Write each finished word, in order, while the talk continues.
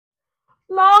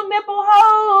Long nipple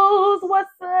hoes,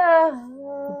 what's up?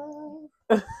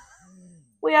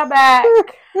 We are back.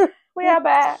 We are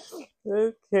back.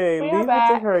 Okay, leave it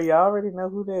to her. Y'all already know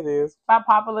who that is. By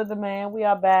popular demand, we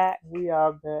are back. We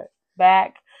are back.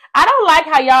 Back. I don't like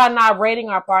how y'all are not rating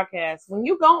our podcast. When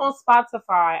you go on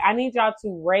Spotify, I need y'all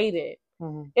to rate it.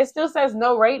 Mm-hmm. It still says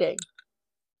no rating.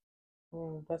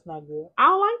 That's not good. I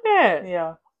don't like that.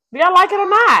 Yeah. Do y'all like it or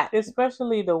not?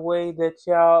 Especially the way that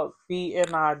y'all be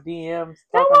in our DMs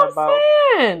talking about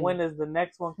when is the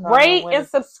next one coming. Rate and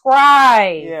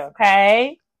subscribe. Yeah.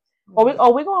 Okay. We're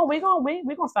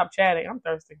gonna stop chatting. I'm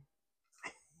thirsty.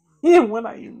 Yeah, when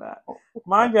are you not?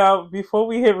 Mind y'all, before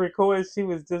we hit record, she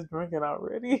was just drinking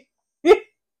already.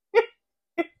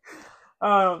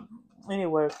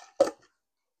 Anyway,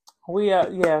 we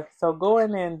are so go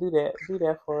in there and do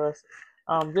that for us.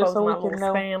 Just so we can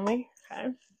know family. Okay.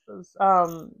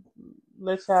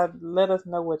 Let us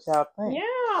know what y'all think.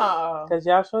 Yeah. Because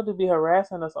y'all sure to be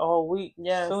harassing us all week.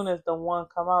 Yes. As soon as the one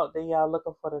come out, then y'all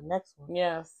looking for the next one.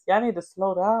 Yes. Y'all need to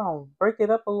slow down. Break it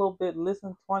up a little bit.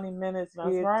 Listen 20 minutes That's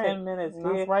here, right. 10 minutes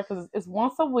That's here. right, because it's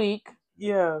once a week.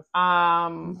 Yeah.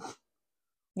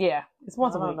 Yeah, it's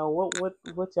once a week. I don't know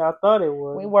what y'all thought it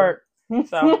was. We work.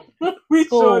 So we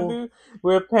sure do.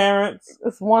 We're parents.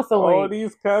 It's once a week. All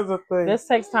these kinds of things. This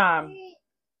takes time.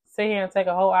 Sit here and take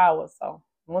a whole hour. So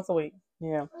once a week.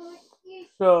 Yeah.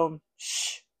 So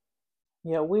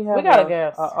yeah, we got a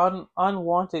guest.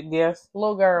 Unwanted guest.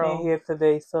 Little girl in here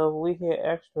today. So we hear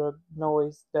extra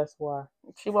noise. That's why.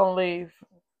 She won't leave.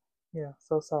 Yeah,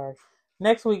 so sorry.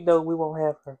 Next week though, we won't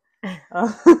have her.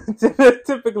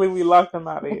 Typically we lock them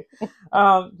out of here.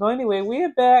 So anyway,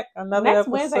 we're back. Another next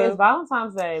episode. Wednesday is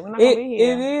Valentine's Day. We're not gonna be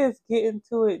here. It is getting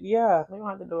to it. Yeah, we're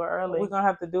gonna have to do it early. We're gonna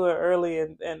have to do it early,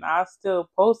 and I still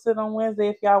post it on Wednesday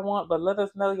if y'all want. But let us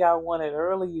know y'all want it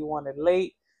early, you want it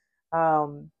late.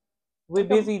 We're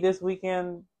busy this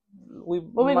weekend. Where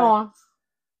we going?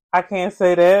 I can't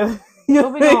say that. Where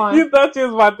we going? You thought you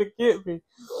was about to get me.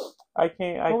 I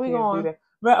can't do that.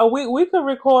 But we could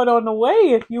record on the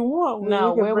way if you want.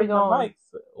 No, we can bring the mics.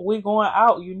 We going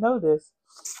out. You know this.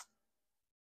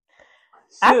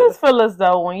 I just feel as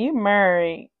though when you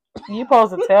married, you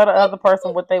supposed to tell the other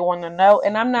person what they want to know.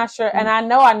 And I'm not sure. And I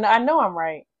know I'm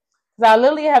right. Because I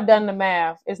literally have done the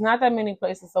math. It's not that many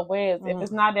places. So where is it? If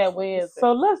it's not that, where is it?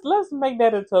 So let's make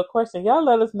that into a question. Y'all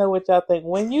let us know what y'all think.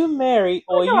 When you married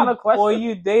or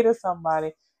you dated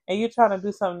somebody and you're trying to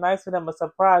do something nice for them, a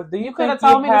surprise, you could have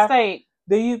told me the state.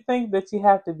 Do you think that you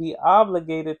have to be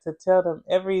obligated to tell them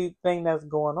everything that's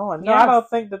going on? No, yes. I don't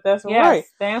think that's right.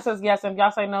 The answer is yes. And if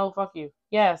y'all say no, fuck you.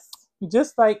 Yes.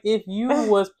 Just like if you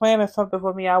was planning something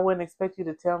for me, I wouldn't expect you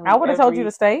to tell me. I would have told you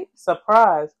the state.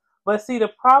 Surprise. But see, the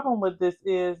problem with this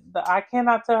is that I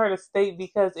cannot tell her the state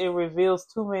because it reveals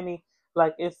too many.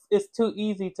 Like it's too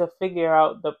easy to figure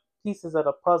out the pieces of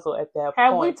the puzzle at that point.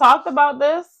 Have we talked about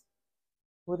this?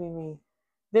 What do you mean?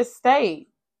 This state.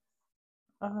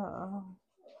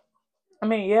 I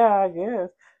mean, yeah, I guess.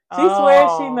 She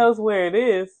swears she knows where it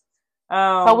is.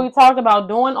 So we talked about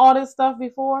doing all this stuff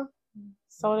before?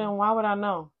 So then why would I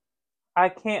know? I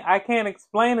can't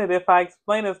explain it. If I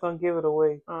explain it, it's going to give it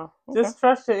away. Oh, okay. Just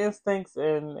trust your instincts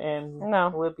and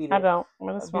no, we'll be there. I don't.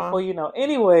 That's before fine. you know.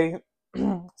 Anyway,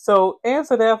 so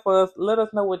answer that for us. Let us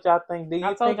know what y'all think. Do you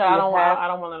I told you I don't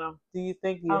want to know. Do you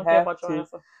think you I have don't care about to? your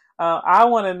answer. I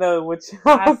want to know what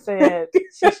y'all I said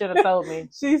she should have told me.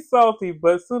 She's salty,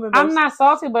 but sooner than I'm not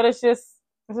salty, but it's just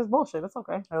bullshit. It's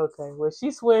okay. Okay. Well, she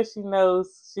swears she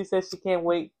knows. She says she can't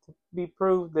wait to be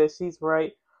proved that she's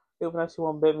right, even though she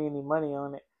won't bet me any money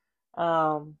on it.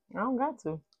 I don't got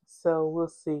to. So we'll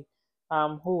see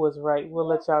who was right. We'll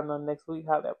let y'all know next week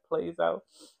how that plays out.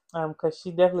 Because she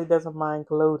definitely doesn't mind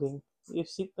gloating if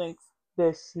she thinks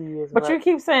that she is right. But you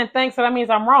keep saying thanks, so that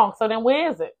means I'm wrong. So then where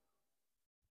is it?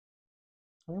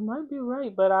 You might be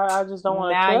right, but I just don't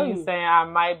want to tell you. Now you saying I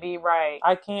might be right.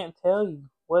 I can't tell you.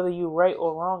 Whether you're right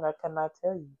or wrong, I cannot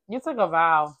tell you. You took a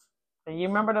vow. And you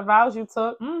remember the vows you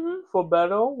took? Mm-hmm. For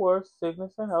better or worse,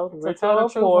 sickness and health. To tell the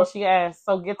truth when she asked.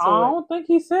 So get to it. I don't think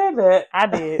he said that. I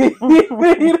did. He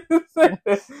didn't say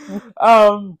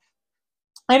that.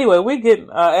 Anyway, we're getting,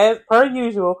 as per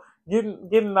usual,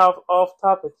 getting off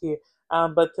topic here.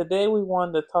 But today we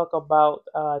wanted to talk about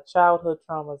childhood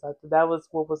traumas. That was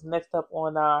what was next up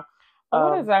on our...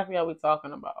 what exactly are we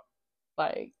talking about?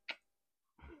 Like,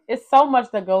 it's so much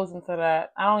that goes into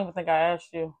that. I don't even think I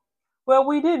asked you. Well,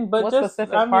 we didn't, but what just...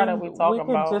 specific part are we talking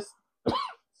about?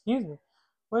 Excuse me.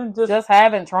 Just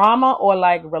having trauma or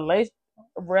like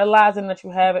realizing that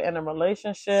you have it in a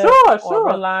relationship? Sure.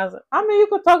 I mean, you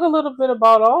could talk a little bit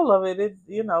about all of it.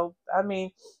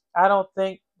 I don't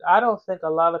think I don't think a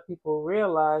lot of people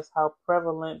realize how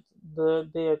prevalent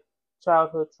their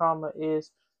childhood trauma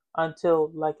is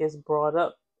until like it's brought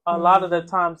up. A lot of the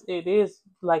times it is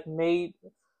like made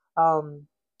um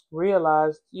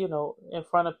realized, in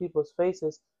front of people's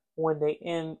faces when they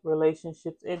end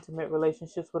relationships, intimate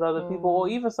relationships with other people, or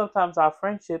even sometimes our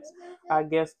friendships, I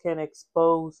guess, can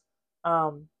expose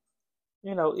um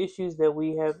issues that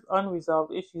we have,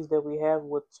 unresolved issues that we have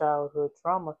with childhood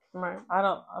trauma. Right.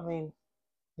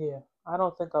 Yeah, I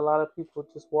don't think a lot of people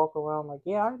just walk around like,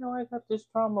 yeah, I know I got this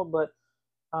trauma, but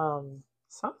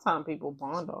sometimes people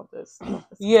bond all this.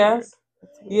 yes,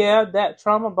 yeah, that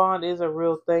trauma bond is a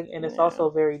real thing, and it's also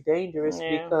very dangerous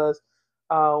because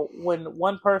when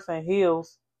one person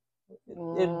heals,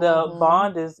 the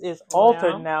bond is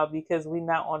altered now because we're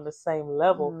not on the same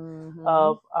level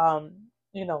of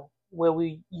where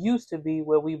we used to be,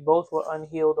 where we both were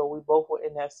unhealed or we both were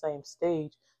in that same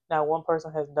stage. Now one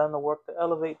person has done the work to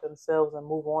elevate themselves and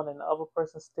move on, and the other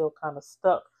person's still kind of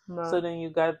stuck. Right. So then you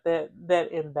got that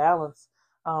imbalance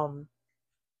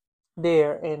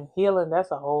there, and healing,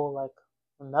 that's a whole like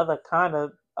another kind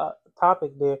of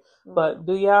topic there. But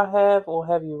do y'all have, or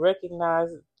have you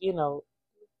recognized, in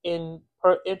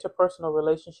interpersonal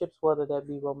relationships, whether that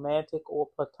be romantic or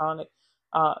platonic,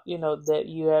 that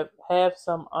you have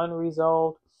some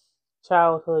unresolved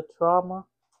childhood trauma?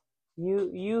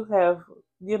 You have,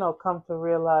 come to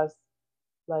realize,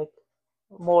 like,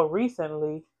 more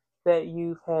recently, that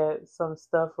you've had some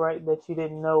stuff, right, that you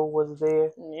didn't know was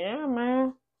there. Yeah,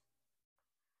 man.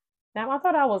 Now I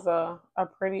thought that was a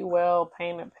pretty well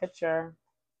painted picture,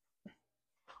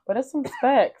 but it's some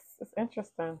specs. It's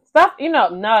interesting stuff. No,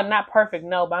 not perfect.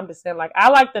 No, but I'm just saying, like, I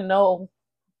like to know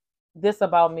this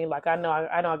about me. Like, I know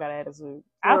I got attitude.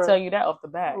 I'll tell you that off the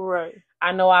bat. Right.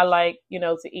 I know I like,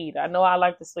 to eat. I know I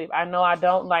like to sleep. I know I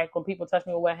don't like when people touch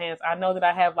me with wet hands. I know that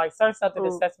I have like certain stuff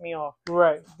that sets me off.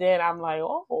 Right. Then I'm like,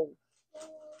 oh,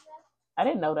 I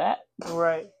didn't know that.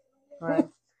 Right. Right.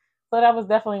 So that was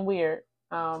definitely weird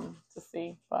to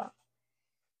see, but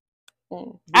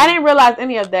I didn't realize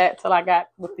any of that till I got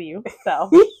with you. So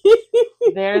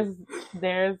there's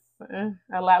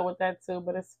a lot with that too,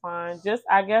 but it's fine. Just,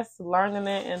 I guess, learning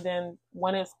it, and then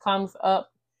when it comes up,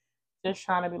 just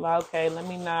trying to be like, okay, let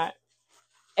me not.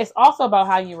 It's also about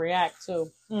how you react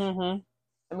too.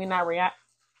 Let me not react.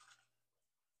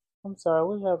 I'm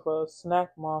sorry, we have a snack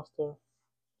monster.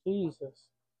 Jesus.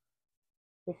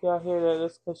 If y'all hear that,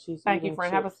 that's because she's Thank you,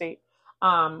 friend. Chips. Have a seat.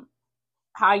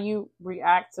 How you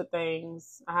react to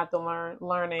things. I have to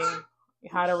learning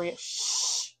how to react.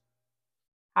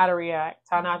 How to react,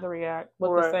 how not to react,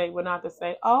 what to say, what not to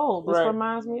say. Oh, this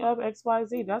reminds me of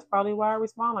XYZ. That's probably why I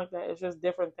respond like that. It's just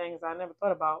different things I never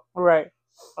thought about. Right.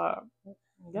 I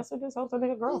guess it just helps a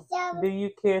nigga grow. Do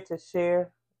you care to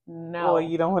share? No. Or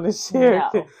you don't want to share?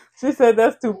 No. She said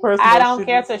that's too personal. I don't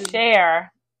care to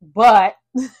share, but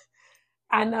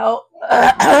I know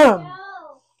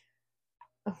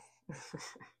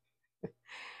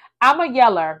I'm a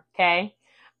yeller, okay?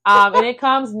 And it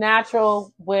comes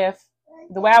natural with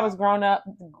the way I was grown up,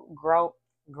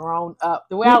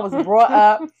 the way I was brought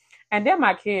up. And then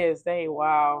my kids, they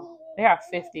are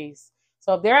 50s.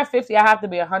 So if they're at 50, I have to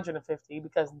be 150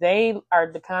 because they are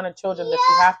the kind of children that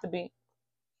you have to be.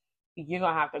 You're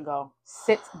going to have to go.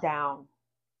 Sit down.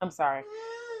 I'm sorry.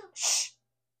 Shh.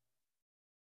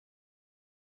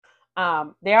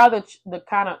 They are the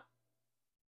kind of,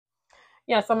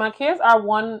 so my kids are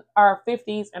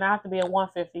 50s, and I have to be a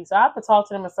 150. So I have to talk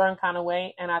to them a certain kind of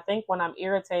way. And I think when I'm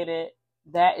irritated,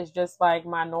 that is just like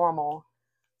my normal.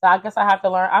 So I guess I have to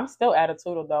learn. I'm still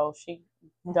attitudinal though. She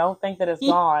don't think that it's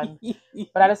gone.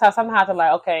 But I just have sometimes to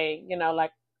like, okay,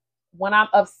 like when I'm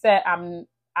upset,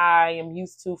 I am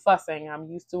used to fussing. I'm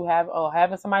used to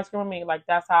having somebody scream at me. Like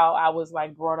that's how I was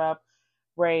like brought up,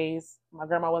 raised. My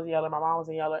grandma was a yeller. My mom was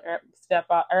a yeller.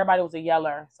 Everybody was a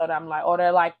yeller. So that I'm like, or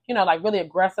they're like, like really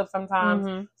aggressive sometimes.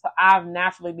 So I've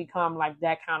naturally become like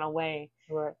that kind of way.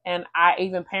 Right. And I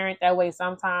even parent that way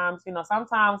sometimes.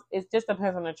 Sometimes it just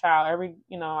depends on the child.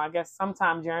 I guess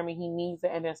sometimes Jeremy, he needs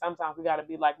it. And then sometimes we got to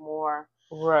be like more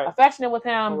affectionate with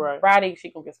him. Bridie, she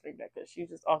can get screamed at because she's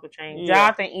just off the chain. Yeah.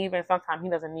 Jonathan, even sometimes he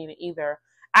doesn't need it either.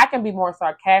 I can be more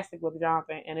sarcastic with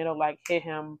Jonathan and it'll like hit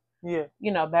him. Yeah.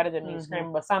 Better than me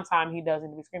screaming, but sometimes he doesn't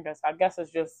need to be screamed at. So I guess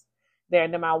it's just there.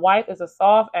 And then my wife is a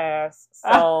soft ass,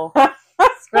 so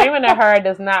screaming at her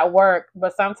does not work.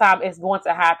 But sometimes it's going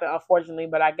to happen, unfortunately.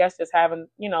 But I guess just having,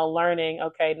 learning,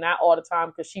 okay, not all the time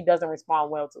because she doesn't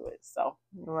respond well to it. So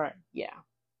right, yeah,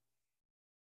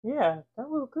 that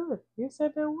was good. You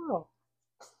said that well.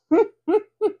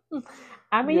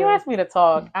 I mean, you asked me to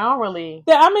talk. I don't really.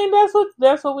 Yeah, I mean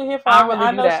that's what we're here for. I don't really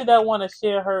I do know that. she doesn't want to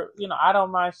share her. I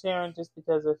don't mind sharing just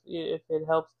because if it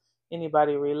helps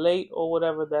anybody relate or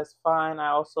whatever, that's fine. I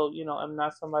also am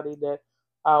not somebody that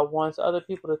wants other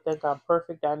people to think I'm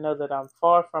perfect. I know that I'm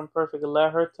far from perfect.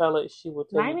 Let her tell it. She will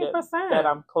tell you that 90%.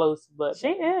 I'm close, but She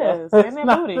is. that's Ain't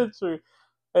not booty? the truth.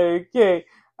 Okay,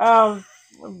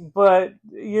 but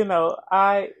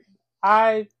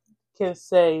I can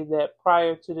say that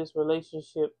prior to this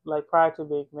relationship, like prior to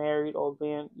being married or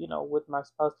being, with my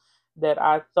spouse, that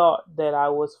I thought that I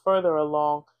was further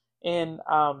along in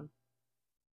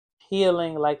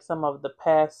healing like some of the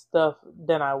past stuff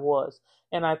than I was.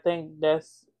 And I think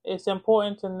it's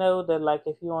important to know that like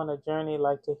if you're on a journey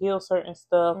like to heal certain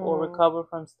stuff or recover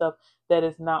from stuff, that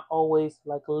is not always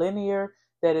like linear,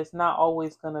 that it's not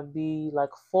always going to be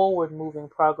like forward moving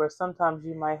progress. Sometimes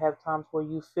you might have times where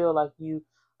you feel like you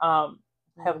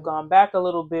have gone back a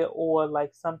little bit, or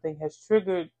like something has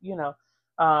triggered,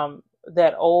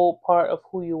 that old part of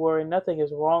who you were, and nothing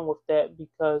is wrong with that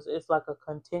because it's like a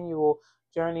continual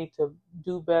journey to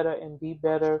do better and be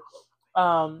better.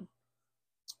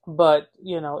 But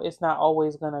it's not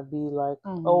always gonna be like,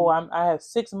 oh, I have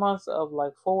 6 months of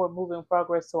like forward moving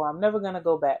progress, so I'm never gonna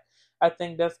go back. I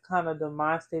think that's kind of the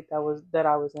mind state that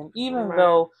I was in, even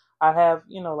though I have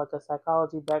like a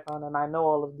psychology background and I know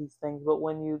all of these things. But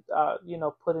when you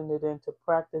putting it into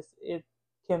practice, it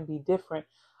can be different.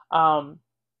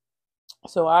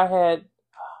 So I had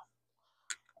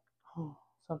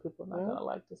some people are not gonna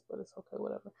like this, but it's okay,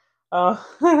 whatever.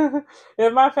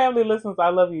 If my family listens, I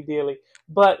love you dearly.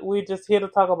 But we're just here to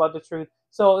talk about the truth.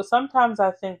 So sometimes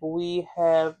I think we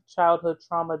have childhood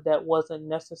trauma that wasn't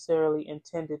necessarily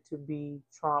intended to be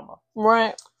trauma.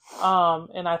 Right.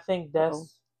 And I think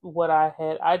that's what I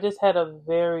had. I just had a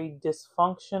very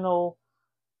dysfunctional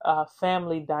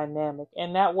family dynamic,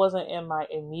 and that wasn't in my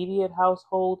immediate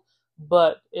household,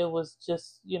 but it was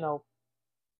just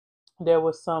there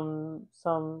was some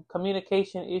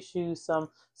communication issues,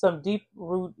 some deep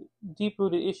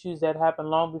rooted issues that happened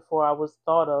long before I was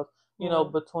thought of,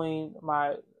 between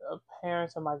my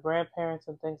parents and my grandparents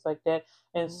and things like that,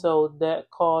 and so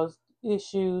that caused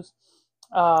issues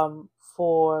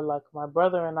for like my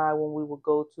brother and I when we would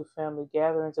go to family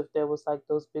gatherings. If there was like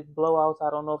those big blowouts, I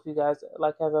don't know if you guys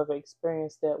like have ever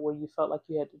experienced that, where you felt like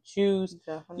you had to choose,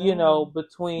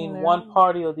 between one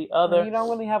party or the other. You don't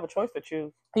really have a choice to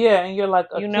choose. Yeah, and you're like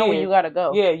a kid. where you gotta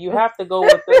go. Yeah, you have to go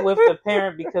with the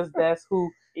parent because that's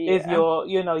who is your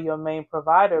your main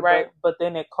provider. Right. But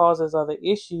then it causes other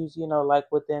issues,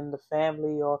 like within the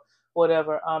family or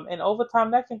whatever. And over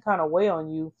time that can kind of weigh on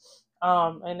you.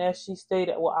 And as she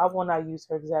stated, well, I will not use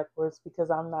her exact words because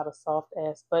I'm not a soft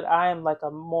ass, but I am like a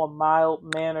more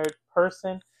mild mannered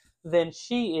person than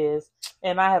she is,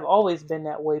 and I have always been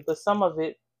that way. But some of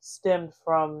it stemmed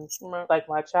from like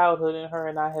my childhood, and her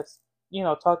and I have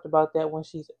talked about that when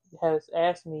she has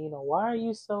asked me, why are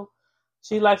you so.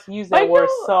 She likes to use that word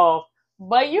soft.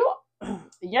 But you,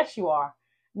 yes, you are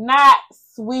not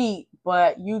sweet,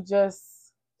 but you just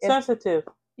sensitive.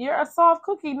 You're a soft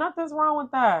cookie. Nothing's wrong with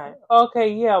that.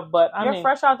 Okay, yeah, but you're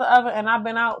fresh out the oven, and I've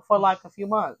been out for like a few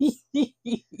months.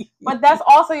 But that's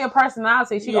also your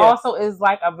personality. She also is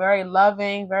like a very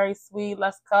loving, very sweet.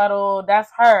 Let's cuddle.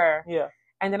 That's her. Yeah.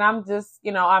 And then I'm just,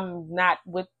 I'm not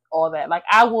with all that. Like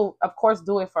I will, of course,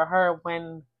 do it for her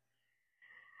when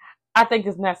I think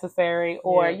it's necessary,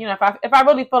 or if I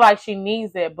really feel like she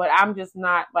needs it. But I'm just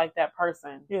not like that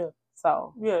person. Yeah.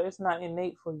 So it's not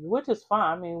innate for you, which is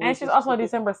fine. I mean, and she's also a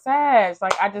December Sag.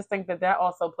 Like I just think that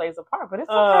also plays a part. But it's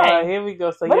okay. Here we go.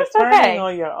 So you're turning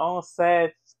on your own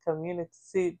Sag community.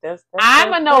 See, that's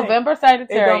I'm a November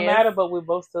Sagittarius. It don't matter, but we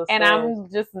both still. And I'm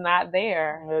just not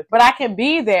there. Okay. But I can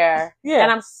be there. Yeah.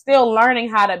 And I'm still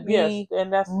learning how to be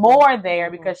and that's more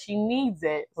there because she needs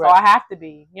it. Right. So I have to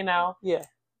be. Yeah.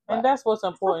 But and that's what's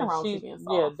important.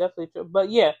 Definitely true. But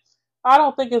I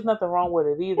don't think there's nothing wrong with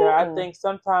it either. I think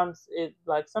sometimes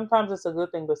sometimes it's a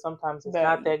good thing, but sometimes it's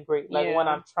not that great. Like when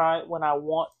I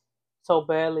want so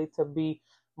badly to be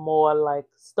more like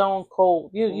stone cold.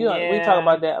 We talk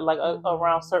about that like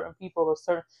around certain people or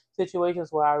certain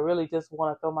situations where I really just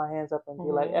want to throw my hands up and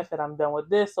be like, F it, I'm done with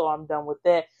this or I'm done with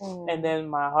that. And then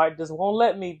my heart just won't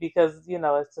let me because,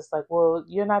 it's just like, well,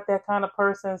 you're not that kind of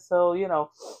person. So,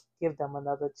 give them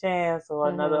another chance or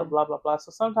another blah, blah, blah. So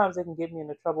sometimes it can get me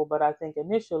into trouble. But I think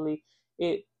initially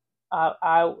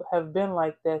I have been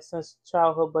like that since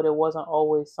childhood, but it wasn't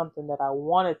always something that I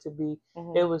wanted to be.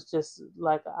 It was just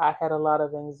like I had a lot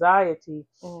of anxiety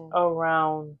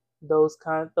around those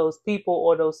people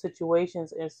or those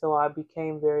situations, and so I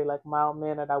became very like mild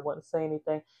mannered. I wouldn't say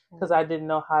anything because I didn't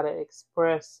know how to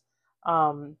express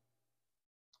um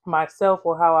myself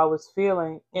or how I was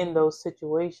feeling in those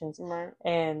situations. Right.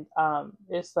 And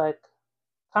it's like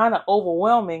kind of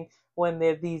overwhelming when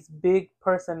they're these big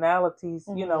personalities,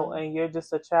 and you're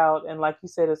just a child. And like you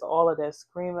said, it's all of that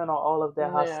screaming or all of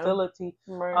that hostility.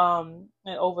 Right.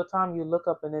 And over time you look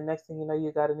up and the next thing you know,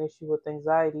 you got an issue with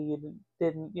anxiety. You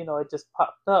didn't, it just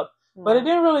popped up. But it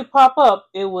didn't really pop up.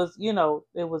 It was,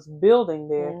 it was building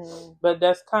there. But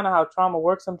that's kind of how trauma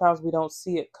works. Sometimes we don't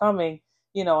see it coming,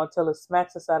 until it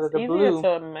smacks us out of the blue. It's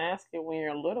easier to mask it when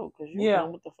you're little because you know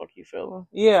what the fuck you feeling.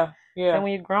 Yeah. And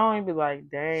when you're grown, you be like,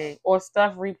 dang. Or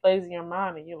stuff replays in your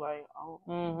mind and you're like,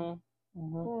 oh.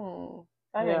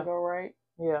 That didn't go right.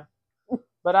 Yeah.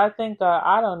 But I think,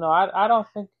 I don't know. I don't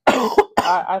think,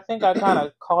 I think I kind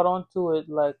of caught on to it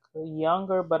like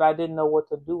younger, but I didn't know what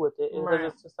to do with it.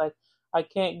 Because it's just like, I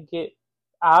can't get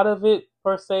out of it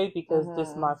per se because this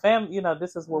is my family,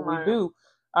 this is what we do.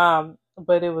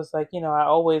 But it was like, I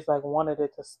always like wanted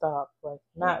it to stop. Like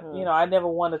not, I never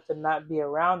wanted to not be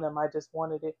around them. I just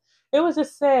wanted it. It was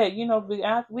just sad,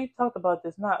 we talked about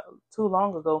this not too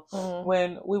long ago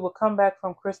when we would come back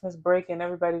from Christmas break and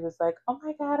everybody was like, oh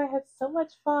my God, I had so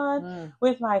much fun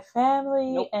with my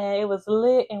family and it was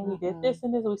lit and we did this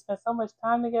and this. We spent so much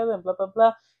time together and blah, blah,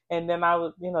 blah. And then I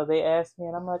was, they asked me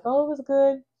and I'm like, oh, it was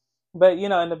good. But, in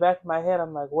the back of my head,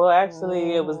 I'm like, well,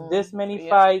 actually, it was this many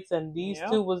fights and these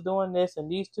two was doing this and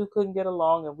these two couldn't get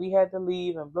along and we had to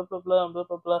leave and blah, blah, blah, and blah,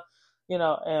 blah, blah,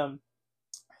 and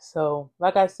so,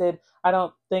 like I said, I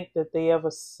don't think that they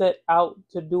ever set out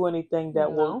to do anything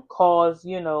that will cause,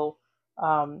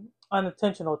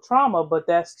 unintentional trauma, but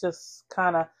that's just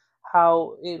kind of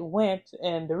how it went.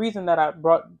 And the reason that I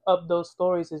brought up those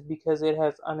stories is because it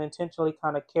has unintentionally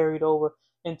kind of carried over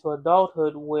into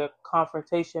adulthood where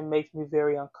confrontation makes me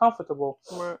very uncomfortable,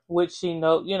 which and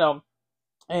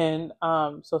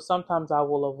so sometimes I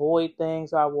will avoid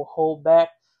things, or I will hold back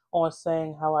on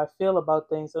saying how I feel about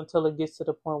things until it gets to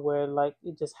the point where like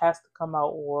it just has to come out,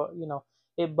 or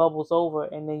it bubbles over,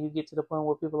 and then you get to the point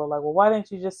where people are like, well, why didn't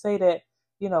you just say that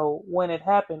when it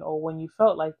happened or when you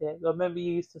felt like that? Or maybe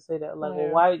you used to say that, like,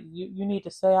 well, why you need to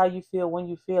say how you feel when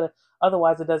you feel it,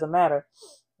 otherwise it doesn't matter.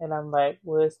 And I'm like,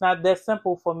 well, it's not that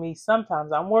simple for me.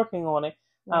 Sometimes I'm working on it.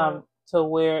 To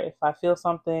where if I feel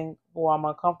something or I'm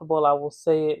uncomfortable, I will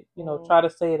say it, try to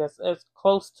say it as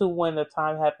close to when the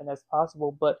time happened as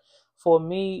possible. But for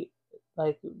me,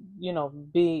 like,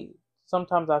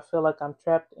 sometimes I feel like I'm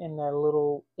trapped in that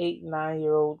little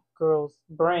 8-9-year-old girl's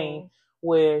brain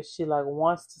where she like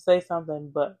wants to say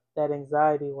something, but that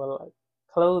anxiety will like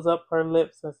close up her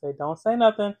lips and say, don't say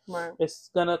nothing. It's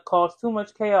going to cause too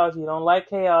much chaos. You don't like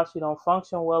chaos. You don't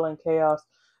function well in chaos,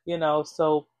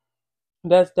 so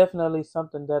that's definitely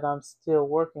something that I'm still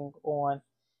working on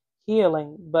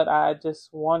healing. But I just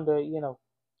wonder,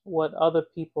 what other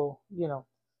people,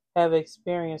 have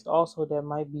experienced also that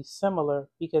might be similar,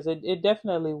 because it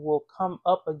definitely will come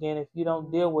up again if you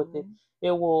don't deal with it.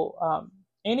 It will,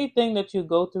 anything that you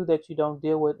go through that you don't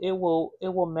deal with, it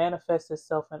will manifest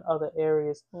itself in other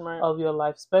areas of your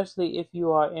life, especially if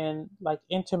you are in like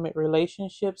intimate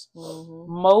relationships.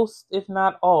 Most, if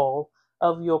not all,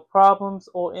 of your problems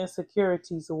or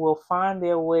insecurities will find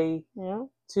their way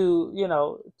to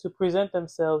to present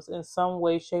themselves in some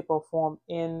way, shape, or form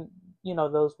in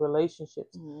those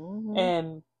relationships.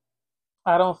 And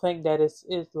I don't think that it's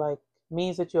like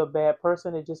means that you're a bad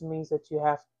person. It just means that you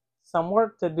have some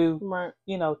work to do,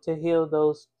 to heal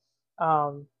those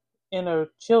inner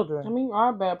children. I mean, you are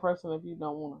a bad person if you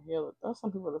don't want to heal it. There's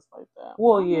some people that's like that.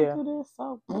 Well, yeah. This,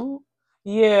 so,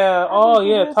 yeah. Oh,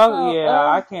 yeah.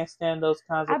 I can't stand those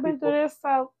kinds of people. I've been through this,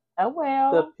 so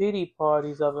well. The pity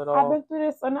parties of it all. I've been through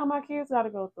this, so now my kids got to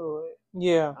go through it.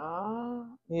 Yeah.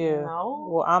 Yeah. No.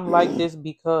 Well, I'm like this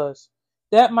because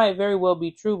that might very well be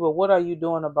true, but what are you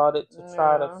doing about it to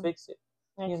try to fix it?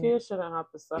 And kids shouldn't have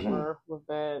to suffer with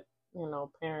bad,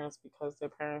 parents because their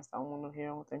parents don't want to hear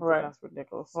them. Think that's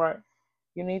ridiculous. Right.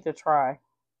 You need to try.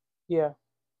 Yeah.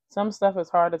 Some stuff is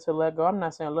harder to let go. I'm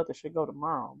not saying let the shit go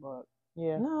tomorrow, but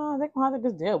no, they gonna have to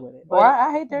just deal with it. But, or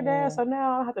I hate their dad, so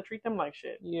now I have to treat them like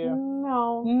shit. Yeah.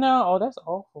 No. Oh, that's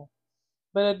awful.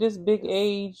 But at this big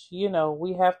age,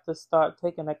 we have to start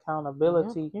taking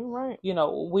accountability. You're right. You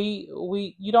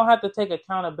don't have to take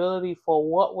accountability for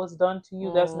what was done to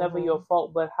you. That's never your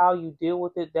fault. But how you deal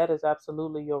with it, that is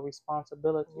absolutely your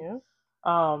responsibility. Yeah.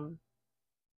 And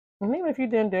even if you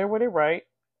didn't deal with it right,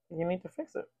 you need to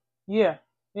fix it. Yeah.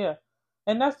 Yeah.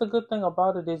 And that's the good thing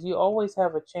about it is you always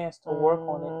have a chance to work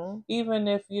on it. Even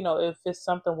if, if it's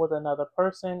something with another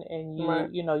person and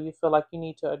Right. you feel like you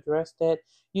need to address that,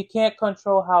 you can't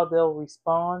control how they'll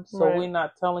respond. So Right. we're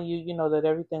not telling you, that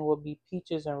everything will be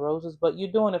peaches and roses, but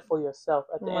you're doing it for yourself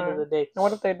at the end of the day. And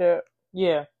what if they're dead?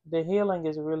 Yeah, the healing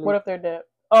is really. What if they're dead?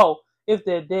 Oh, if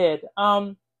they're dead.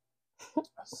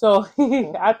 So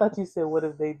I thought you said what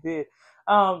if they did.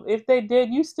 If they did,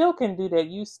 you still can do that.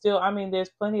 You still, I mean, there's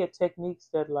plenty of techniques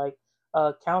that like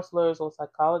counselors or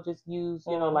psychologists use.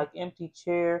 Like empty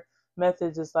chair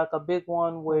methods is like a big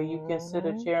one where you can sit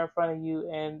a chair in front of you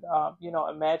and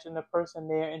imagine the person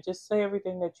there and just say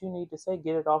everything that you need to say,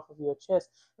 get it off of your chest.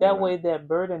 That way, that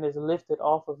burden is lifted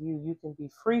off of you. You can be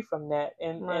free from that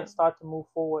and start to move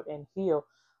forward and heal.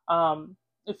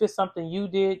 If it's something you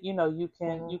did, you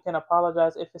can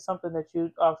apologize. If it's something that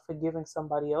you are forgiving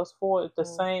somebody else for, it's the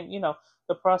same,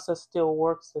 the process still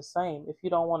works the same. If you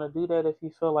don't want to do that, if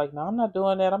you feel like, no, I'm not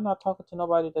doing that, I'm not talking to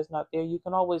nobody that's not there, you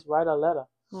can always write a letter.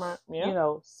 Right.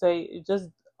 Yeah. Say just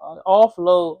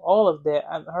offload all of that.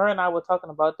 Her and I were talking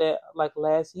about that like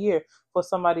last year for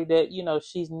somebody that,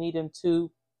 she's needing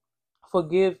to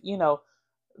forgive,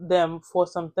 them for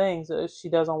some things she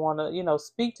doesn't want to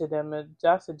speak to them, and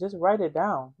Josh said just write it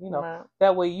down,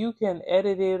 that way you can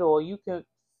edit it, or you can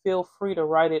feel free to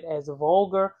write it as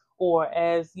vulgar or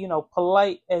as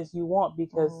polite as you want,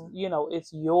 because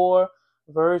it's your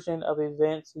version of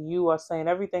events. You are saying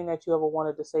everything that you ever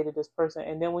wanted to say to this person,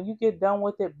 and then when you get done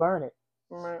with it, burn it.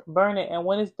 Burn it, and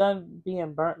when it's done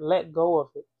being burnt, let go of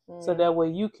it, so that way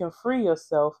you can free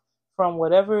yourself from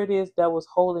whatever it is that was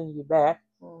holding you back,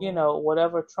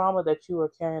 whatever trauma that you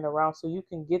are carrying around, so you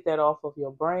can get that off of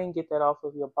your brain, get that off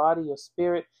of your body, your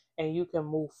spirit, and you can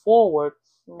move forward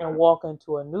and walk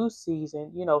into a new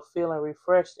season, feeling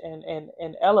refreshed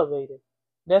and elevated.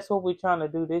 That's what we're trying to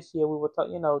do this year. We were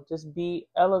talking, just be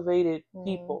elevated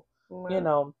people,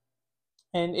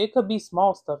 and it could be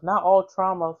small stuff. Not all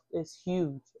trauma is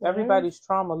huge. Everybody's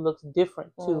trauma looks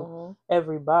different to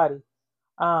everybody.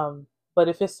 But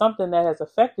if it's something that has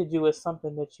affected you, it's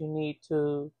something that you need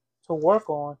to work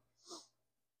on.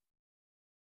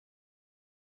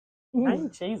 Why you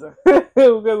cheesing? Because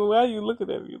why are you looking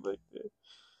at me like that?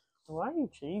 Why you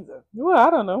cheesing? Well, I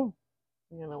don't know.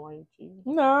 You know why you cheesing?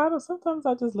 No, I don't. Sometimes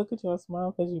I just look at you and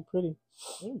smile because you're pretty.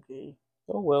 Okay.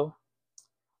 Oh well.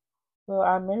 Well,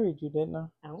 I married you, didn't I?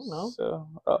 I don't know. So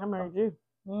I married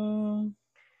you.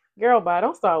 Girl, bye.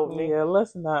 Don't start with me. Yeah,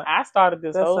 let's not. I started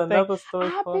this whole thing. That's another story.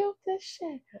 I built this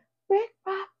shit brick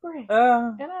by brick,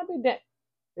 and I be dead.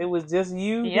 It was just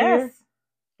you. Yes.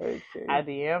 Here? Okay. I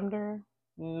DM'd her.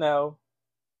 No.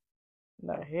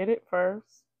 I hit it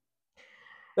first.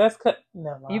 That's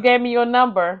no. You gave me your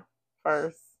number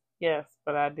first. Yes,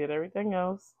 but I did everything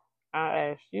else. I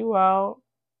asked you out.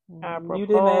 I proposed. You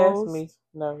didn't ask me.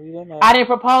 No, you didn't ask I didn't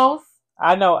propose.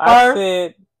 I know. First. I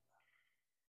said.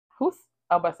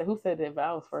 I was about to say, who said that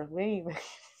vows first? Me.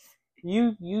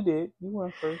 You did. You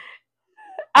went first.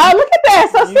 Oh, look at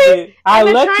that. So see, I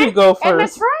let you go first. And the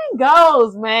train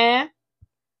goes, man.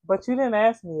 But you didn't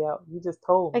ask me out. You just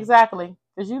told me. Exactly.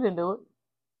 Because you didn't do it.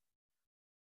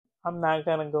 I'm not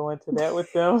going to go into that with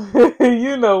them.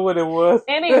 You know what it was.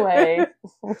 Anyway.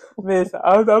 Miss,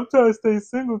 I'm trying to stay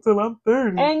single till I'm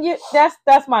 30. And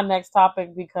that's my next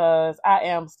topic, because I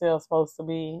am still supposed to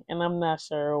be, and I'm not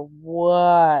sure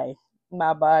why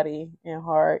my body and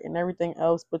heart and everything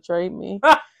else betrayed me.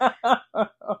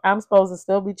 I'm supposed to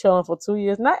still be chilling for 2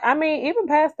 years. Even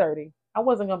past 30. I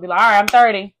wasn't going to be like, all right, I'm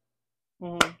 30.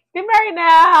 Get married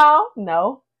now.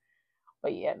 No.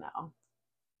 But yeah, no.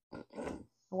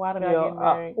 Why did I get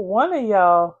married? One of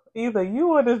y'all, either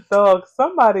you or this dog,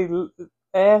 somebody's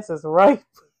ass is ripe.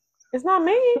 It's not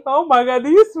me. Oh my God, do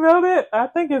you smell that? I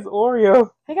think it's Oreo.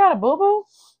 He got a boo-boo?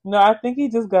 No, I think he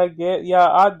just got get. Yeah,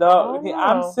 our dog.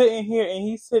 I'm sitting here and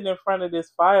he's sitting in front of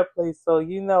this fireplace, so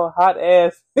hot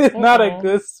ass is not a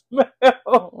good smell.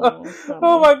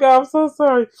 Oh my God, I'm so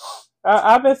sorry.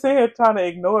 I've been sitting here trying to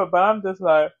ignore it, but I'm just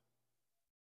like,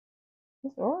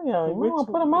 it's Oreo. You want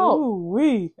to put him out?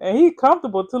 Ooh-wee. And he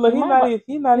comfortable too. Like,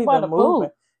 he's not even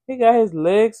moving. He got his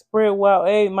legs spread well.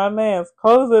 Hey, my man's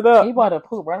close it up. He about to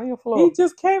poop right on your floor. He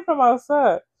just came from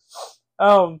outside.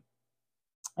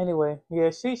 Anyway,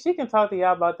 yeah, she can talk to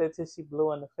y'all about that till she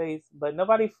blue in the face, but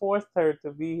nobody forced her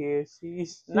to be here. She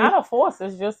not a force.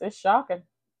 It's shocking.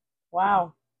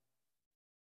 Wow.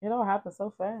 It all happened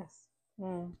so fast.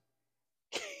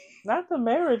 Not the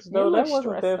marriage though. That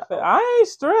wasn't that fast. I ain't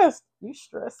stressed. You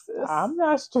stressed, sis. I'm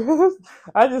not stressed.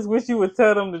 I just wish you would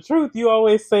tell them the truth. You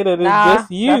always say that it's just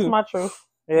you. That's my truth.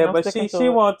 Yeah, but she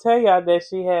won't tell y'all that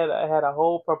she had a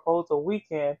whole proposal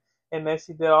weekend, and that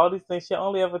she did all these things. She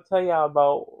only ever tell y'all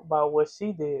about what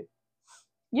she did.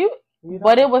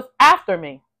 But it was after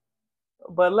me.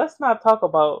 But let's not talk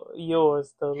about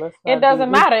yours though. Let's not. It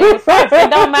doesn't matter. It was first. It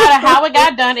don't matter how it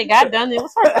got done. It got done. It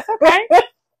was first. It's okay.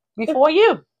 Before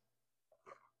you.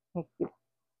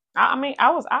 I mean,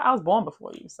 I was born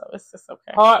before you, so it's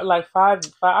okay. Hard like five.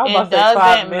 It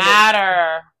doesn't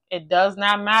matter. It does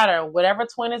not matter. Whatever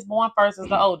twin is born first is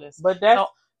the oldest. But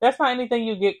that's not anything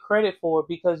you get credit for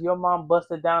because your mom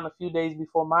busted down a few days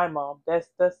before my mom. That's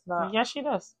not. Yes, she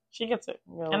does. She gets it,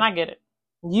 and I get it.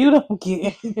 You don't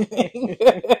get anything.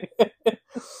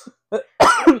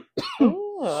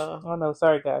 Oh no,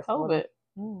 sorry guys. COVID.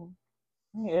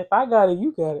 If I got it,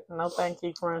 you got it. No, thank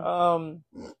you, friend.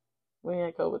 We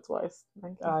had COVID twice.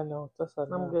 Thank you. I know. That's enough.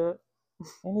 I'm good.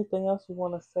 Anything else you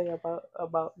want to say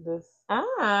about this?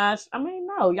 I mean,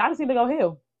 no. Y'all just need to go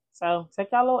heal. So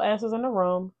take y'all little asses in the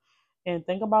room and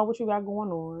think about what you got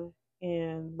going on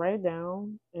and write it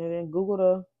down and then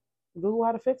Google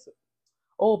how to fix it.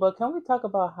 Oh, but can we talk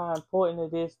about how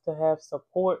important it is to have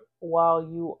support while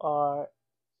you are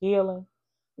healing?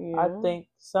 Yeah. I think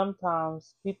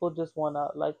sometimes people just want to,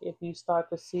 like, if you start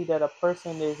to see that a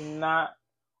person is not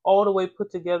all the way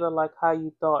put together like how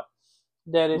you thought,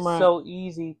 that it's so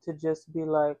easy to just be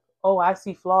like, oh, I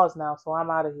see flaws now, so I'm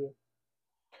out of here.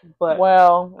 But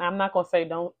well, I'm not going to say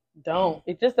don't.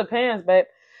 It just depends, but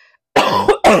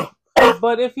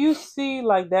but if you see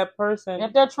like that person,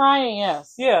 if they're trying,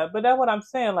 yes. Yeah, but that's what I'm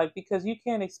saying, like, because you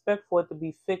can't expect for it to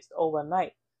be fixed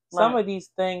overnight. Some of these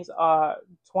things are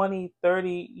 20,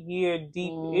 30-year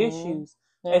deep issues,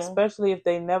 especially if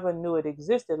they never knew it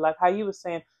existed. Like how you were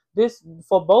saying, this,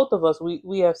 for both of us,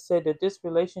 we have said that this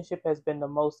relationship has been the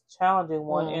most challenging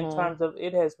one in terms of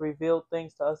it has revealed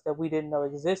things to us that we didn't know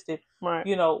existed,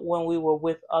 when we were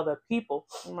with other people.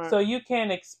 So you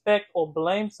can't expect or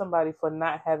blame somebody for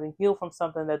not having healed from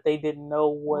something that they didn't know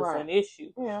was an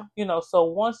issue. So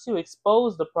once you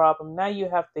expose the problem, now you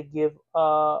have to give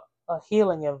a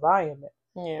healing environment,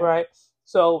 right?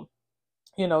 So,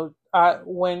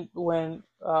 when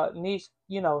Niche,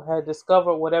 had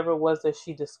discovered whatever it was that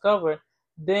she discovered,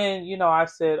 then, I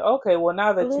said, okay, well,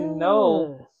 now that you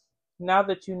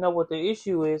know what the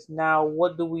issue is, now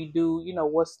what do we do?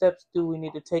 What steps do we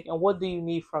need to take, and what do you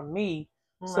need from me,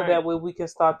 so that way we can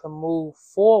start to move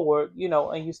forward,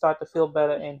 and you start to feel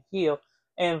better and heal,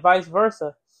 and vice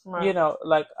versa.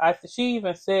 She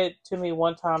even said to me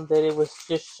one time that it was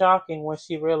just shocking when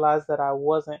she realized that I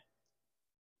wasn't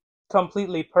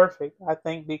completely perfect. I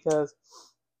think because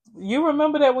you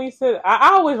remember that when you said,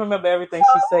 I always remember everything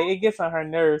she say. It gets on her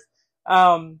nerves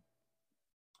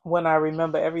when I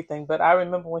remember everything. But I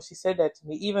remember when she said that to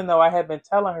me, even though I had been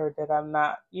telling her that I'm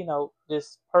not,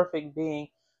 this perfect being.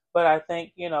 But I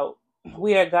think,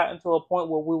 we had gotten to a point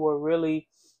where we were really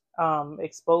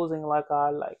exposing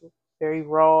our very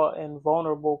raw and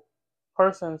vulnerable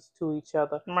persons to each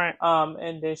other.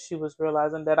 And then she was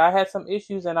realizing that I had some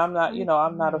issues, and I'm not,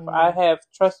 I have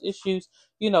trust issues,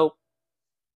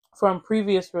 from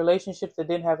previous relationships that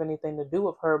didn't have anything to do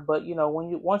with her. But,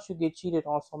 once you get cheated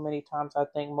on so many times, I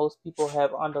think most people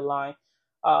have underlying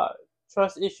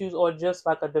trust issues, or just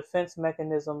like a defense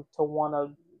mechanism to want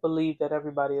to believe that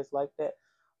everybody is like that.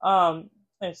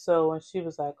 And so when she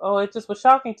was like, oh, it just was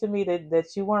shocking to me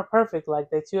that you weren't perfect,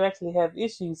 like that you actually have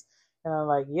issues. And I'm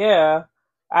like, yeah,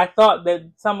 I thought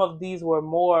that some of these were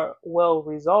more well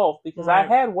resolved because I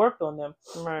had worked on them.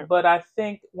 But I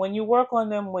think when you work on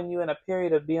them, when you're in a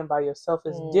period of being by yourself,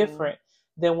 is different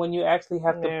than when you actually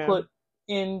have to put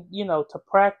in, to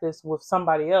practice with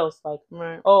somebody else. Like,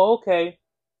 oh, okay,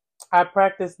 I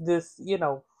practiced this,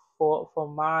 for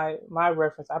my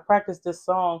reference. I practiced this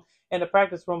song in the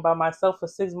practice room by myself for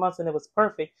 6 months and it was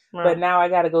perfect. But now I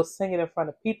got to go sing it in front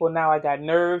of people. Now I got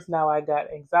nerves. Now I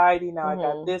got anxiety. Now I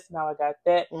got this. Now I got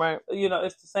that.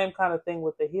 It's the same kind of thing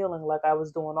with the healing. Like I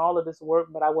was doing all of this work,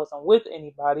 but I wasn't with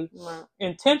anybody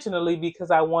intentionally because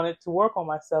I wanted to work on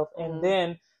myself. And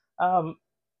then,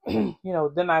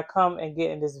 then I come and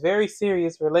get in this very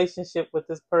serious relationship with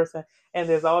this person, and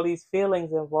there's all these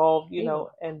feelings involved,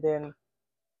 and then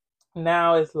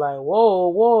now it's like,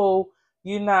 whoa,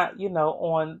 you're not,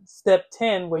 on step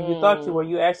 10 where you thought you were,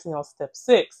 you're actually on step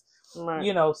 6,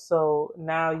 so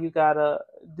now you gotta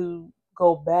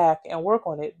go back and work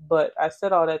on it. But I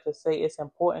said all that to say it's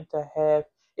important to have,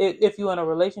 if you're in a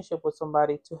relationship with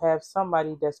somebody, to have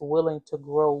somebody that's willing to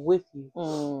grow with you.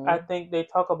 I think they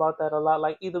talk about that a lot.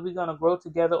 Like either we're going to grow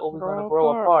together or we're going to grow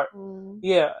apart.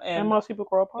 Yeah. And most people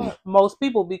grow apart. Most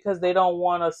people, because they don't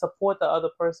want to support the other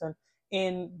person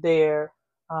in their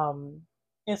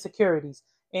insecurities,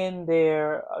 in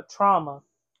their trauma,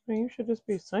 You should just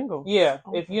be single. Yeah,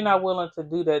 if you're not willing to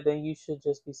do that, then you should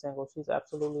just be single. She's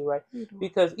absolutely right.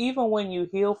 Because even when you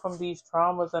heal from these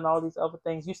traumas and all these other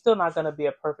things, you're still not going to be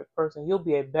a perfect person. You'll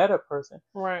be a better person.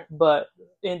 Right. But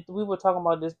we were talking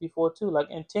about this before too. Like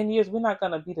in 10 years, we're not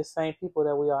going to be the same people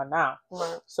that we are now.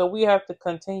 Right. So we have to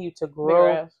continue to grow.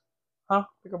 Bigger ass. Huh?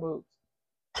 Bigger boobs.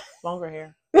 Longer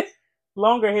hair.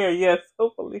 Longer hair, yes,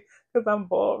 hopefully. Because I'm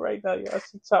bald right now, y'all.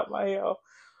 She chopped my hair off.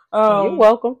 You're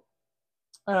welcome.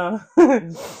 So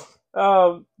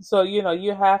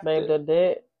you have to.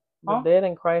 The dead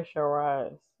in Christ shall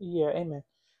rise. Yeah, amen.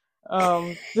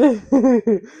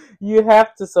 You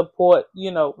have to support,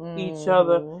 each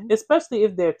other, especially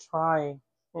if they're trying.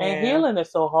 Yeah. And healing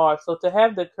is so hard. So to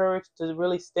have the courage to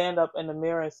really stand up in the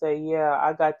mirror and say, yeah,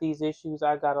 I got these issues.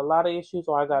 I got a lot of issues,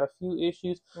 or I got a few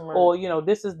issues, or,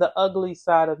 this is the ugly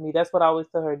side of me. That's what I always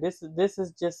tell her. This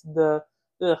is just the,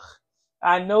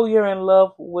 I know you're in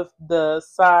love with the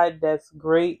side that's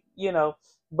great,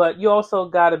 but you also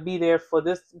got to be there for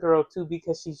this girl too,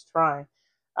 because she's trying.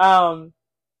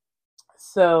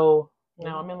 So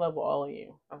no, I'm in love with all of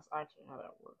you. That's actually how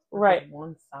that works. Right.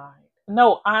 One side.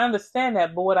 No, I understand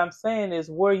that, but what I'm saying is,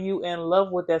 were you in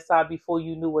love with that side before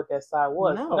you knew what that side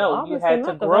was? No, you had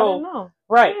to grow. I didn't know.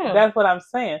 Right, yeah. That's what I'm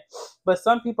saying. But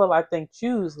some people, I think,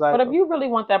 choose like. But if you really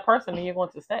want that person, then you're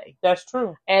going to stay. That's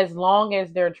true. As long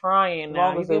as they're trying.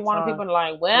 Now, you want people to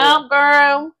like, well,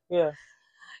 girl. Yeah.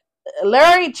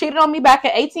 Larry cheated on me back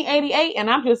in 1888, and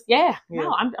I'm just,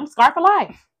 no, I'm scarred for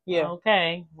life. Yeah.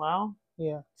 Okay, well.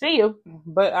 Yeah. See you.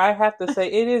 But I have to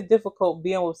say, it is difficult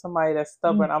being with somebody that's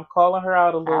stubborn. I'm calling her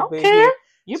out a little bit care. Here.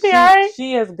 You be all right.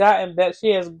 She has gotten better. She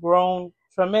has grown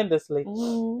tremendously,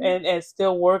 and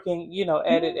still working,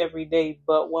 at it every day.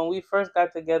 But when we first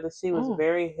got together, she was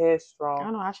very headstrong. I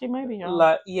don't know how she made it, y'all.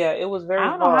 Like, yeah, it was very hard.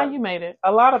 I don't know how you made it.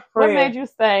 A lot of prayer. What made you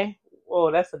stay?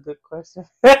 Oh, that's a good question.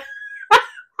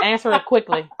 Answer it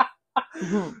quickly.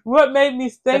 What made me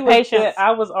stay with that?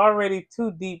 I was already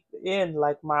too deep in,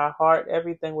 like my heart,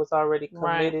 everything was already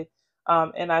committed.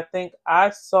 Right. And I think I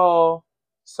saw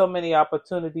so many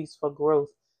opportunities for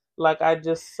growth. Like I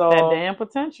just saw that damn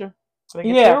potential.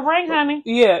 Yeah, ring, honey.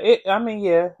 Yeah,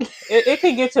 it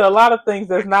can get you a lot of things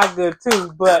that's not good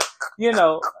too. But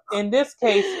in this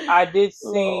case, I did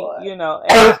see,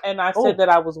 and I said that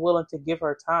I was willing to give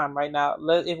her time. Right now,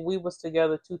 if we was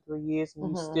together 2-3 years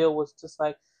and you still was just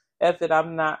like, F it,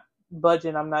 I'm not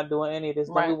budging, I'm not doing any of this,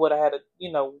 then we would have had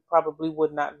probably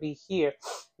would not be here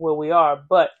where we are.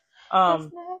 But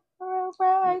it's never a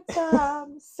right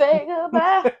time to say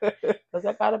goodbye, because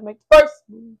I gotta make the first.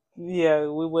 Yeah,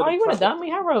 we would. Oh, you would have done me?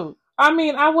 How rude. I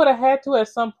mean, I would have had to at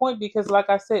some point, because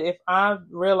like I said, if I'm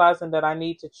realizing that I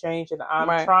need to change and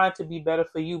I'm trying to be better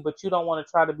for you, but you don't want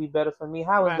to try to be better for me,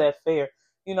 how is that fair?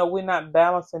 We're not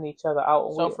balancing each other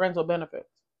out. So friends with benefits.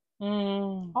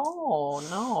 Oh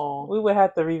no, we would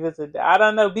have to revisit that. I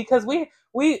don't know, because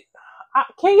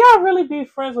can y'all really be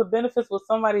friends with benefits with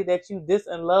somebody that you dis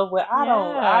in love with? I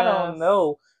don't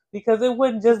know, because it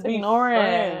wouldn't just be ignore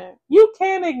friends. It. You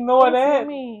can't ignore that.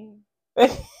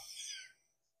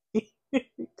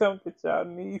 Come get y'all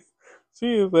niece.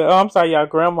 She is like, oh, I'm sorry, y'all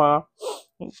grandma,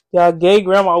 y'all gay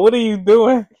grandma. What are you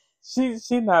doing? She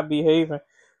not behaving.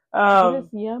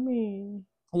 It's yummy.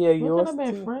 Yeah, you could have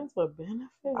been friends with benefits.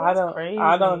 That's crazy.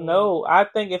 I don't know. I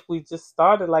think if we just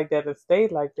started like that and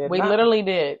stayed like that. We literally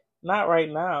did. Not right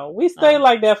now. We stayed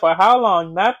like that for how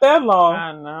long? Not that long.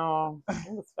 I know.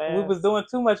 It was fast. We was doing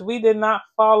too much. We did not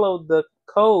follow the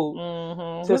code.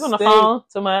 We was on the phone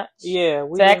too much. Yeah.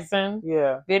 Texting.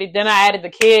 Yeah. Then I added the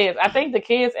kids. I think the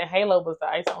kids and Halo was the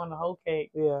icing on the whole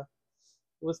cake. Yeah.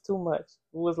 It was too much.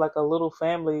 It was like a little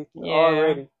family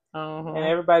already. And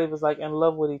everybody was like in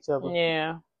love with each other.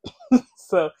 Yeah.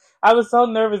 So I was so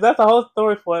nervous. That's a whole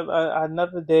story for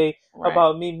another day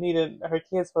about me meeting her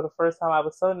kids for the first time. I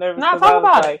was so nervous. No, talk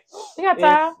about it. We got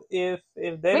time. If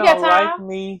they don't like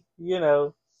me,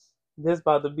 this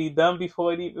about to be done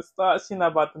before it even starts. She's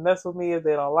not about to mess with me if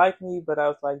they don't like me. But I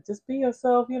was like, just be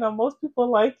yourself. Most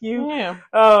people like you. Yeah.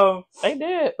 They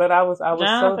did. But I was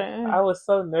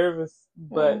so nervous.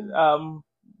 But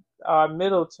our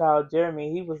middle child,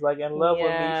 Jeremy, he was like in love with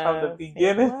me from the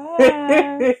beginning.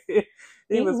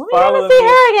 He was following me.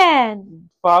 Her again.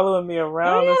 Following me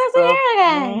around and stuff. See her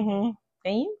again.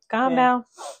 Can you calm down?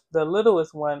 The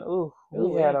littlest one,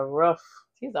 we had a rough.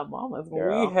 She's a mama's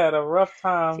girl. We had a rough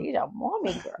time. She's a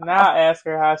mommy girl. Now I ask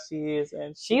her how she is,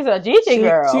 and she's a Gigi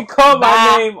girl. She called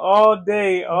my name all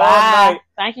day, all night.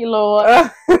 Thank you, Lord.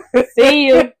 See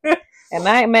you. And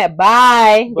I ain't mad.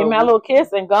 Bye. But Give me a little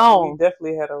kiss and we gone.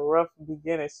 definitely had a rough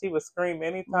beginning. She would scream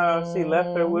anytime she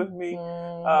left her with me.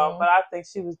 But I think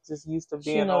she was just used to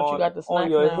She being know that you got the on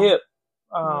snacks your now. hip.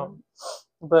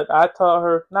 But I taught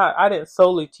her I didn't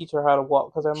solely teach her how to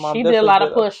walk because her mom She definitely did a lot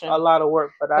of pushing, a lot of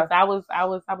work. But I was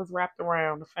wrapped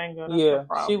around the finger. That's yeah, the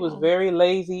problem. she was very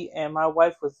lazy, and my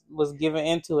wife was giving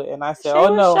into it. And I said, She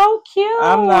 "Oh was no, so cute.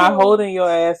 I'm not holding your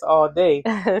ass all day."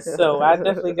 So I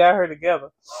definitely got her together.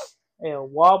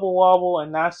 And wobble,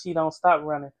 and now she don't stop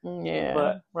running. Yeah,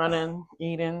 but running,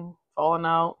 eating, falling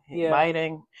out, Yeah.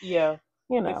 biting. Yeah.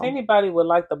 You know, If anybody would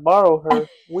like to borrow her,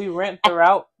 we rent her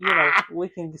out. You know, we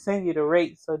can send you the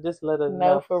rate. So just let us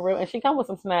know. No, for real. And she come with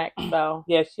some snacks, though.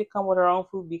 Yeah, she come with her own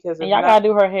food because And y'all gotta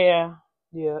do her hair.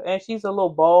 Yeah, and she's a little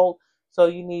bald, so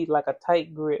you need like a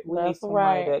tight grip. We need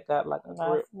somebody that got like a grip.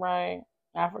 That's right.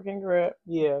 African grip.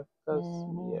 Yeah, because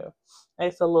and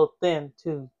it's a little thin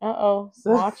too. So.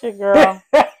 Watch it, girl.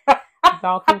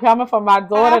 Don't keep coming for my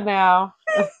daughter now.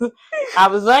 I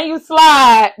was letting you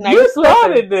slide. Now you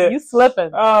slipping. You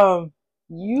slipping.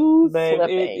 You babe,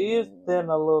 slipping. It is thin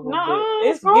a little bit.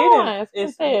 It's growing.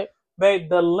 It's thick. Babe,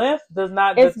 the length does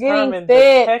not determine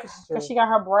the texture. Because she got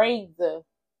her braids.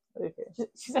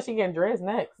 She said she getting dressed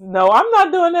next. No, I'm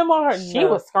not doing them on her. She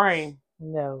was screaming.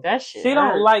 No, that shit. She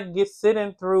don't like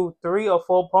sitting through 3 or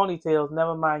 4 ponytails.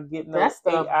 Never mind getting those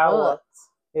 8-hour.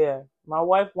 Yeah, my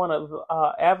wife want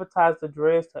to advertise the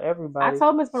dress to everybody. I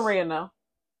told Miss Maria no.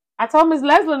 I told Miss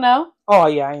Leslie no. Oh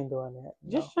yeah, I ain't doing that.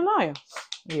 Just Shania.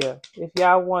 Yeah, if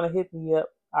y'all want to hit me up,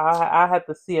 I have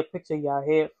to see a picture of y'all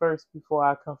head first before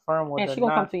I confirm with her. And she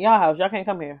gonna come to y'all house. Y'all can't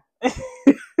come here.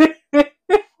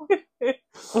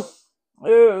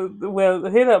 Well,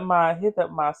 hit up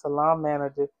my salon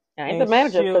manager. I ain't the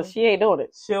manager because she ain't doing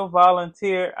it. She'll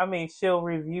volunteer. I mean, she'll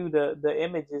review the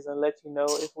images and let you know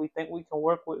if we think we can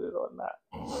work with it or not.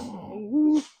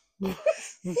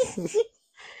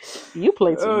 You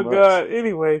play too much. Oh God.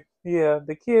 Anyway, yeah,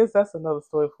 the kids. That's another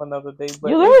story for another day. But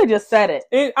you literally just said it.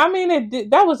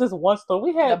 That was just one story.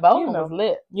 We had the bowling was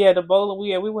lit. Yeah, the bowling.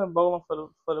 We went bowling for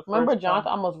the Remember, first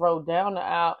Jonathan time. almost rolled down the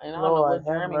aisle, and I don't know what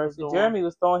Jeremy was doing. Jeremy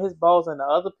was throwing his balls into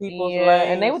other people's lanes.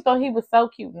 And they would thought he was so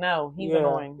cute. No, he's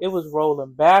annoying. It was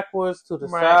rolling backwards to the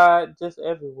side, just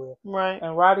everywhere. Right.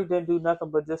 And Roddy didn't do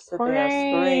nothing but just sit there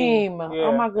and scream. Yeah.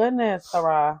 Oh my goodness,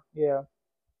 Sarah. Yeah.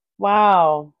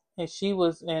 Wow. And she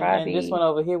was, and this one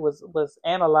over here was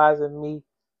analyzing me,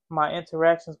 my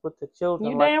interactions with the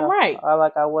children. You damn right.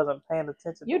 I wasn't paying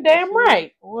attention. You damn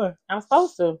right. What? I'm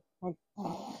supposed to.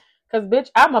 Cause bitch,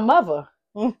 I'm a mother.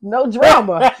 No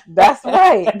drama. That's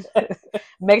right.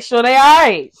 Make sure they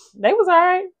alright. They was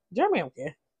alright. Jeremy don't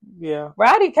care. Yeah.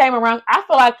 Roddy came around. I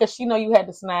feel like because she know you had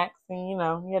the snacks and you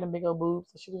had the big old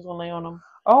boobs, so she was gonna lay on them.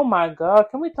 Oh my God!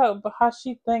 Can we talk about how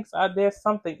she thinks there's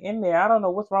something in there? I don't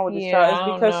know what's wrong with this child.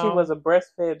 It's because she was a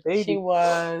breastfed baby. She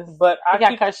was, but I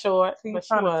got cut short. Keep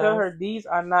trying to tell her these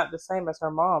are not the same as her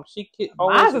mom.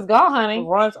 Mine is gone, honey.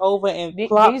 Runs over and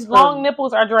these long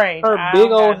nipples are drained. Her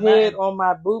big old head on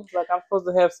my boobs, like I'm supposed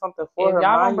to have something for her. If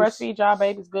y'all don't breastfeed y'all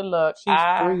babies, good luck. She's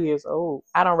 3 years old.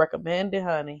 I don't recommend it,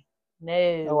 honey.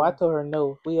 No, I told her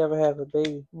no. If we ever have a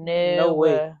baby, no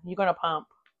way. You're gonna pump.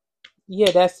 Yeah,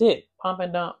 that's it. Pump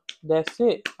and dump. That's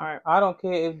it. All right. I don't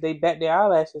care if they bat their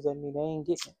eyelashes at me. They ain't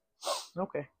getting it.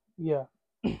 Okay. Yeah.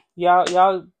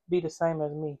 Y'all be the same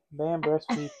as me. Bam,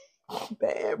 breastfeed.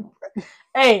 Bam.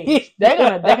 Hey, they're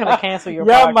gonna cancel your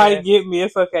Y'all podcast. might get me.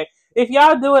 It's okay. If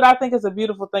y'all do it, I think it's a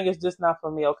beautiful thing. It's just not for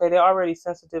me. Okay, they're already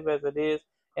sensitive as it is,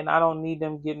 and I don't need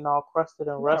them getting all crusted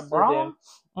and rusted. And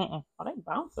oh, they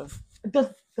bouncing.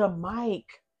 The mic.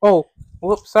 Oh,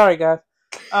 whoops. Sorry, guys.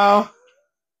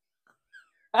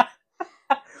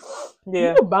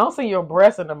 Yeah. You bouncing your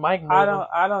breast in the mic.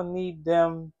 I don't need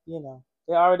them.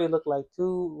 They already look like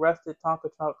 2 rusted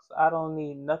Tonka trunks. I don't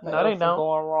need nothing else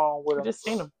going wrong with them. Just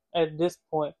seen them at this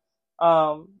point.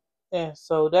 And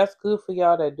so that's good for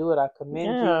y'all that do it. I commend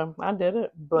you. Yeah, I did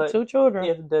it. But 2 children.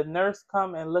 If the nurse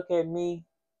come and look at me,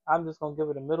 I'm just gonna give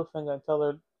her the middle finger and tell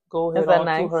her go ahead on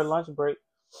to her lunch break.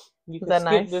 You can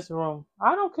skip this room.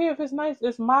 I don't care if it's nice.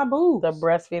 It's my boobs. The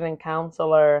breastfeeding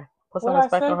counselor. Put some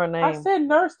respect on her name. I said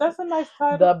nurse. That's a nice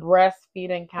title. The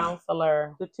breastfeeding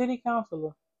counselor. The titty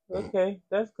counselor. Okay,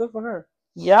 that's good for her.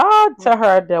 Y'all tell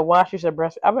her that why she should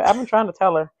breastfeed. I've been trying to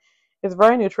tell her. It's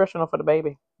very nutritional for the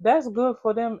baby. That's good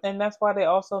for them, and that's why they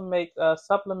also make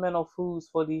supplemental foods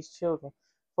for these children.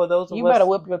 For those of us, you better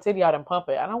whip your titty out and pump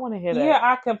it. I don't want to hear that. Yeah,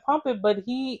 I can pump it, but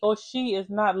he or she is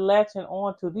not latching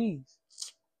on to these.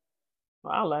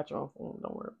 Well, I'll latch on for them.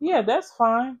 Don't worry. Yeah, that's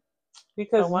fine.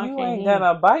 Because you ain't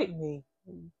gonna bite me.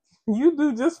 You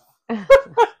do just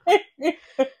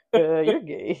You're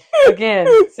gay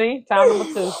again. See, time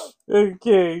number 2.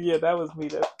 Okay, yeah, that was me.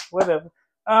 That whatever.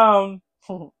 Um.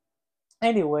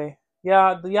 Anyway,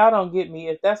 y'all don't get me.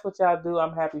 If that's what y'all do,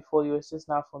 I'm happy for you. It's just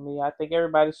not for me. I think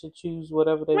everybody should choose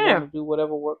whatever they want to do,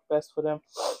 whatever works best for them.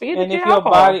 And if your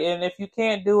body, and if you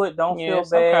can't do it, don't feel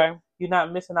bad. Okay. You're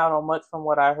not missing out on much from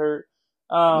what I heard.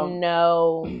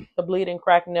 No, the bleeding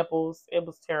cracked nipples. It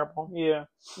was terrible. Yeah.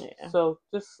 So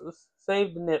just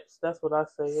save the nips. That's what I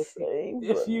say.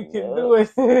 If you can do it.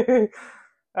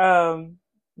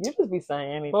 You just be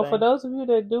saying anything. But for those of you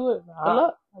that do it,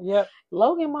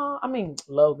 Logan mom.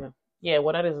 Logan. Yeah,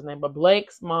 that is his name. But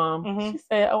Blake's mom, she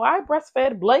said, "Oh, I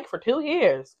breastfed Blake for 2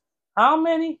 years." How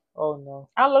many? Oh no.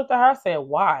 I looked at her. I said,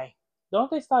 "Why?" Don't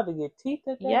they start to get teeth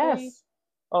at that age?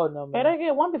 Oh no, man. They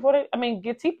get one before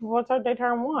get teeth before they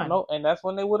turn 1. No, and that's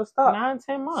when they would have stopped.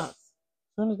 9-10 months.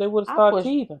 As soon as they would have started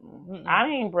teething. I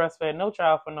ain't breastfed no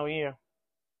child for no year.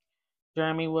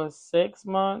 Jeremy was 6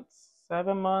 months,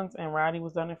 7 months, and Roddy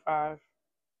was done at 5.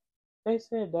 They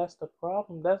said that's the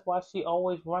problem. That's why she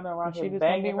always running around here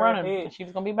banging her head. And she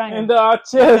was gonna be banging. In our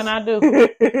chest. What can I do?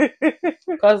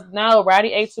 Because no,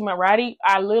 Roddy ate too much. Roddy,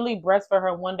 I literally breastfed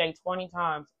her one day 20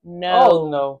 times. No. Oh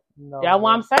no. That's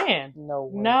what I'm saying.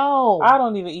 No. I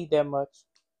don't even eat that much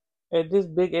at this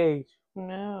big age.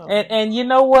 No. And you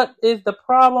know what is the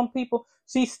problem, people?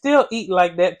 She still eat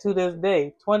like that to this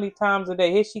day, 20 times a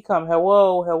day. Here she come.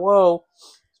 Hello.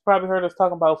 She probably heard us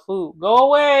talking about food. Go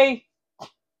away.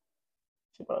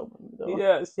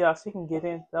 Yes, she can get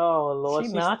in. Oh Lord,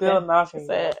 she's still knocking. She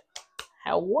said,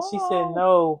 "Hello." She said,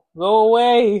 "No, go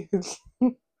away."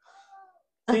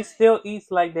 She still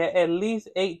eats like that at least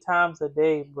 8 times a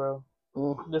day, bro.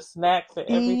 The snacks and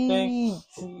everything.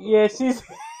 Yeah, she's.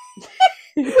 I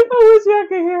wish y'all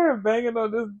could hear her banging on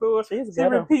this door. She's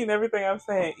repeating everything I'm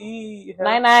saying.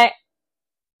 Night.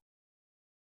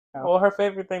 Or her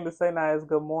favorite thing to say now is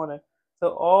good morning. So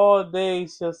all day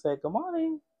she'll say, "Good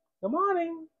morning. Good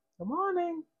morning. Good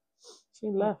morning." She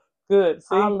left. Good.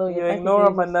 See, hallelujah. You ignore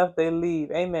them enough, they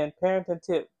leave. Amen. Parenting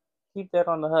tip. Keep that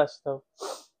on the hush, though.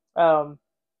 I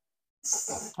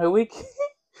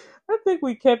think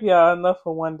we kept y'all enough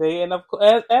for one day. And of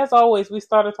course, as always, we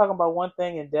started talking about one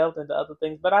thing and delved into other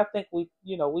things. But I think we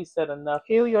said enough.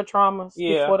 Heal your traumas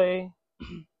before they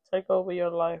take over your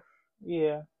life.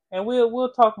 Yeah. And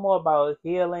we'll talk more about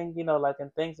healing, like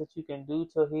and things that you can do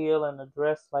to heal and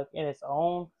address like in its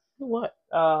own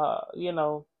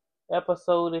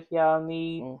episode if y'all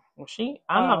need. Well,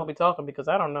 I'm not gonna be talking because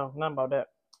I don't know nothing about that.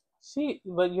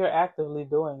 But you're actively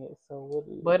doing it, so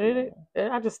what do you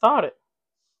I just started.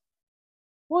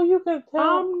 Well, you can tell.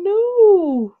 I'm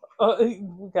new.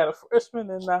 We got a freshman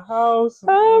in the house.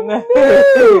 I'm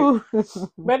new.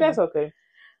 But that's okay.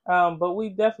 But we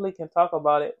definitely can talk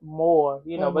about it more,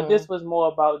 but this was more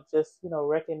about just,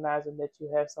 recognizing that you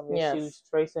have some issues,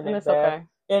 tracing it back. Okay.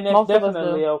 And it's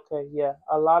definitely okay. Yeah.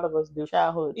 A lot of us do.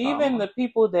 Childhood trauma. Even the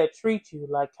people that treat you,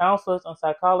 like counselors and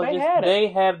psychologists, they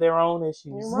have their own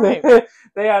issues. Right.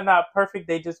 They are not perfect.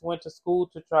 They just went to school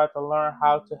to try to learn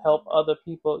how to help other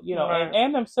people,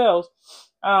 and themselves,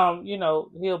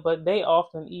 heal. But they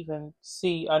often even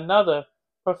see another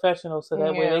professional so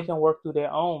that way they can work through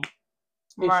their own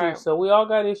issues. Right. So we all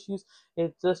got issues.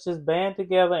 It's just band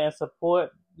together and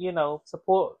support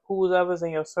whoever's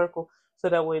in your circle so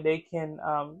that way they can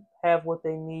have what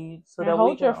they need. So that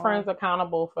hold your friends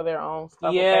accountable for their own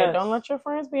stuff. Yes. Okay? Don't let your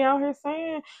friends be out here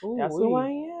saying, "That's who I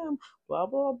am." Blah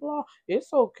blah blah.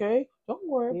 It's okay. Don't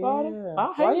worry about it.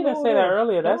 Why you didn't say that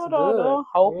earlier? That's good.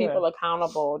 Hold people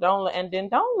accountable. Don't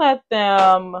let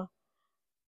them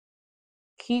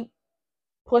keep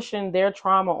pushing their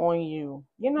trauma on you.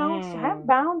 Have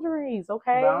boundaries,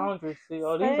 okay? Boundaries. See, these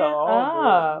are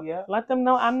all good. Yeah. Let them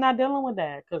know I'm not dealing with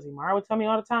that. Because Imara would tell me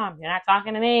all the time, "You're not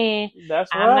talking to me.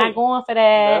 That's right. I'm not going for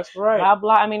that." That's right. Blah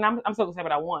blah. I mean, I'm still gonna say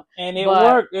what I want. And it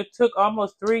worked. It took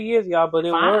almost 3 years, y'all, but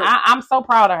it worked. I'm so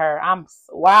proud of her. I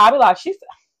be like,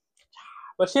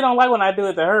 but she don't like when I do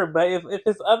it to her. But if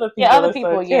it's other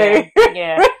people, okay.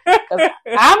 yeah. Because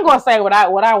I'm gonna say what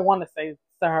I want to say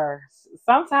to her.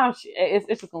 Sometimes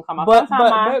it's just gonna come out.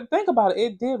 But think about it.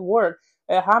 It did work.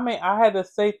 I had to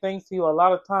say things to you a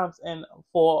lot of times, and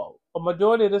for a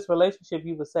majority of this relationship,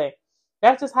 you would say,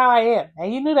 "That's just how I am,"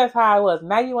 and you knew that's how I was.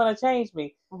 Now you want to change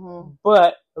me,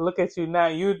 but look at you now.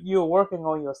 You're working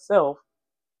on yourself.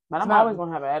 But I'm always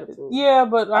gonna have an attitude. Yeah,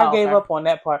 but I gave up on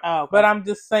that part. Oh, okay. But I'm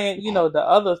just saying, some of the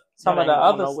other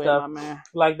stuff,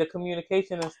 like the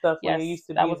communication and stuff, when it used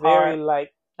to be very hard.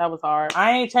 That was hard.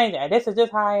 I ain't changing. This is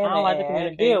just how I am. I don't like to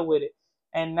communicate. Deal with it.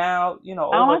 And now, I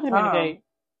don't like to communicate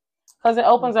because it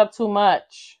opens up too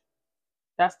much.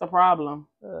 That's the problem.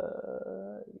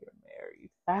 You're married.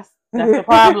 That's the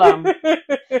problem.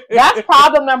 That's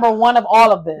problem number one of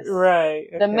all of this. Right.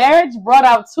 The marriage brought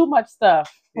out too much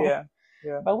stuff. Yeah.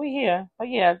 But we here. But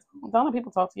yeah, don't let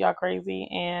people talk to y'all crazy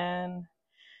and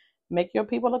make your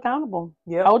people accountable.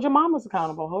 Yeah. Hold your mamas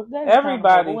accountable. Hold your daddies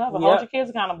Everybody. accountable. Yep. Hold your kids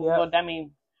accountable. Yep. But I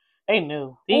mean, they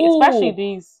knew. Especially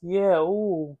these. Yeah.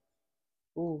 Ooh.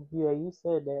 Yeah, you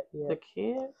said that. Yeah. The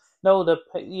kids? No,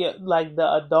 like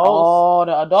the adults. Oh,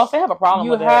 the adults, they have a problem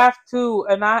with that. You have to,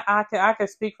 and I can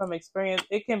speak from experience.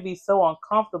 It can be so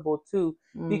uncomfortable too,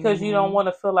 because you don't want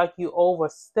to feel like you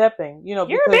overstepping. You know,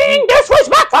 you're being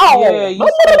disrespectful. Yeah, you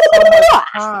spend so much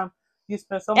time. You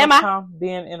spend so much time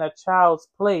being in a child's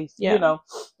place. Yeah. You know,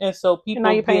 and so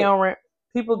people you pay your rent.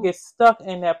 People get stuck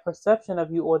in that perception of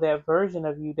you or that version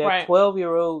of you, that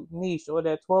 12-year-old niche or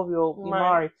that 12-year-old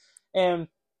Imari, and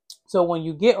so when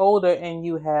you get older and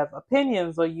you have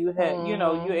opinions or you have, you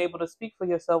know, you're able to speak for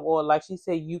yourself, or like she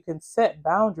said, you can set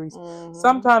boundaries.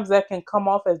 Sometimes that can come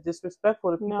off as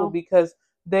disrespectful to people because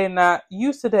they're not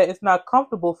used to that. It's not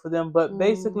comfortable for them. But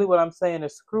basically what I'm saying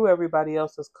is screw everybody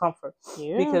else's comfort,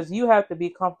 because you have to be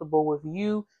comfortable with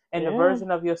you and the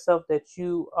version of yourself that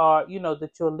you are, you know,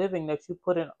 that you're living, that you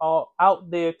put in all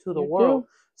out there to the world.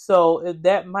 So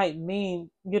that might mean,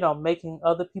 you know, making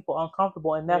other people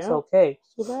uncomfortable, and that's okay,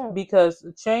 because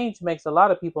change makes a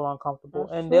lot of people uncomfortable,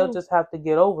 and they'll just have to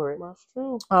get over it. That's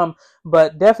true.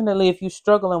 But definitely, if you're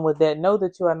struggling with that, know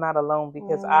that you are not alone,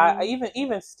 because I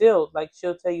even still, like,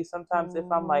 she'll tell you sometimes if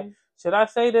I'm like, should I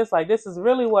say this? Like, this is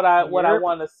really what I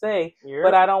want to say,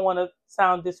 but I don't want to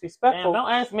sound disrespectful. Man,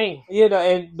 don't ask me. You know,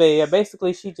 and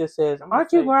basically she just says,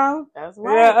 "Aren't you grown?" That's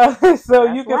right. Yeah,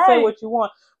 so you can say what you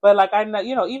want. But like, I know,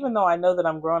 you know, even though I know that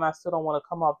I'm grown, I still don't want to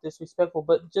come off disrespectful.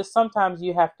 But just sometimes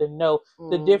you have to know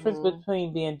the difference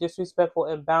between being disrespectful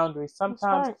and boundaries.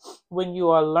 Sometimes when you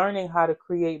are learning how to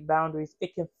create boundaries,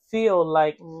 it can feel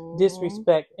like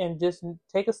disrespect, and just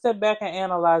take a step back and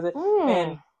analyze it.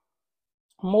 And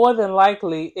more than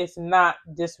likely, it's not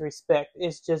disrespect.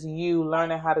 It's just you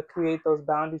learning how to create those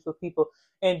boundaries with people.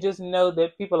 And just know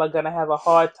that people are going to have a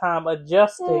hard time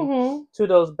adjusting to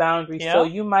those boundaries. So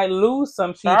you might lose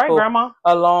some people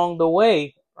along the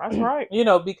way. That's right. You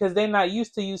know, because they're not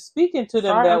used to you speaking to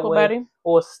them that way. Betty.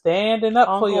 Or standing up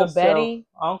for yourself. Betty.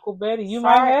 Uncle Betty. You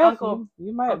might have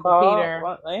you might Uncle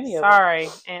Peter. Any of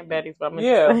them. Aunt Betty's what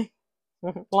I'm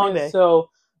Long day. So,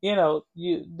 you know,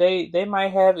 they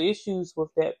might have issues with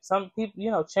that. Some people, you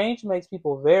know, change makes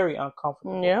people very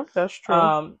uncomfortable. Yeah, that's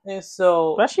true. And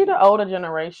so, especially the older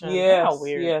generation. Yes,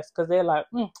 weird. Yes, because they're like,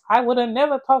 I would have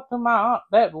never talked to my aunt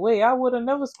that way. I would have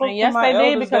never spoken to my elders that way. Yes, they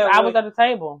did, because I was at the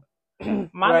table.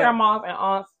 My grandmas and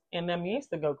aunts and them used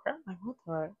to go crap. Like, what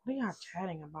are y'all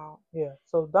chatting about? Yeah.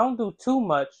 So don't do too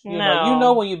much. You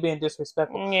know when you're being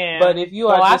disrespectful. Yeah. But if you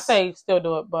are, I say still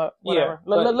do it, but whatever.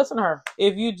 Listen to her.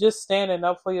 If you just standing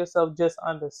up for yourself, just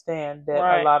understand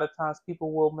that a lot of times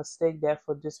people will mistake that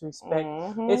for disrespect.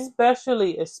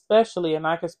 Especially, and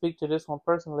I can speak to this one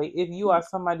personally. If you are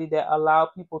somebody that allow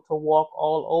people to walk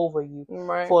all over you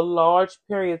for large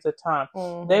periods of time,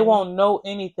 they won't know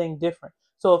anything different.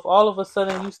 So if all of a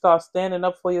sudden you start standing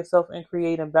up for yourself and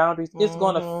creating boundaries, it's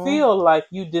going to feel like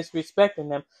you disrespecting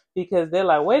them, because they're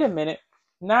like, wait a minute,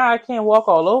 now I can't walk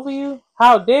all over you?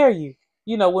 How dare you?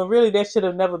 You know, when really that should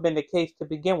have never been the case to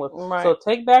begin with. So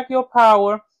take back your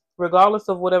power, regardless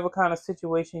of whatever kind of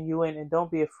situation you're in, and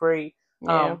don't be afraid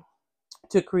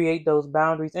to create those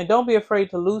boundaries. And don't be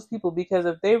afraid to lose people, because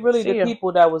if they're really the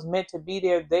people that was meant to be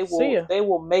there, they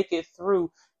will make it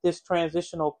through this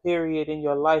transitional period in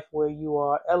your life where you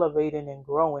are elevating and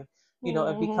growing, you know,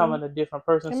 and becoming a different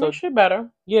person. It makes you better.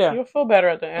 Yeah. You'll feel better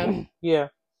at the end. Yeah.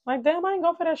 Like, damn, I ain't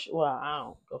go for that shit. Well, I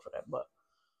don't go for that, but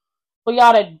for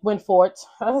y'all that went for it.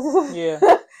 Yeah.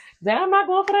 Then I'm not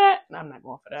going for that. I'm not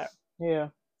going for that. Yeah.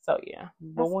 So, yeah.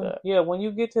 But when you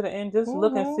get to the end, just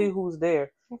look and see who's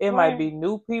there. It might be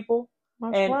new people.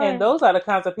 And those are the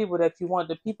kinds of people that you want,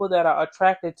 the people that are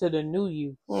attracted to the new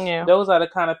you. Yeah. Those are the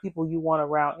kind of people you want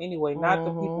around anyway, not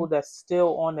the people that's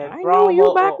still on that drama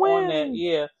on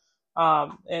that,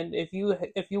 and if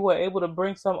you were able to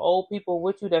bring some old people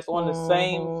with you that's on the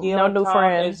same healing new time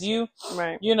friends as you,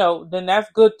 you know, then that's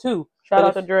good too. Shout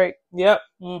out to Drake. Yep.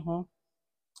 Not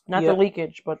the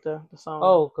leakage, but the song.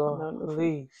 Oh God,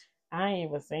 please. I ain't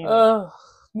even seen it.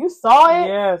 You saw it?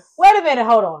 Yes. Wait a minute,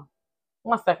 hold on.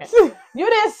 1 second. You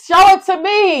didn't show it to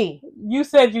me. You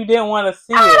said you didn't want to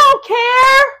see it. I don't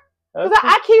care. Because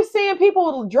I keep seeing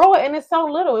people draw it, and it's so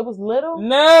little. It was little.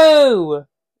 No.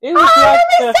 It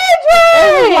was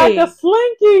like a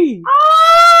slinky.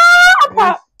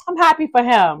 I'm happy for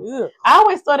him. Ugh. I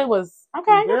always thought it was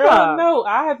Okay, girl, no,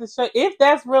 I had to show if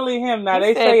that's really him. Now he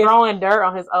they say throwing dirt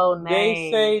on his own they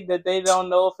name. say that they don't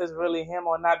know if it's really him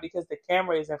or not because the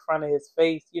camera is in front of his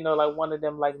face. You know, like one of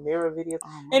them like mirror videos.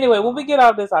 Anyway, when we get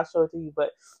out of this, I'll show it to you.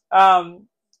 But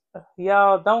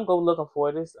y'all don't go looking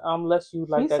for this unless you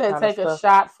like he that said, kind of take stuff. a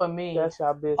shot for me. That's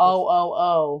y'all business.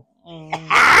 Oh.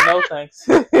 No thanks.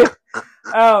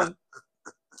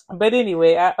 But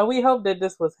anyway, we hope that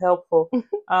this was helpful.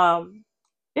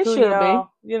 It to should y'all,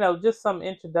 you know, just some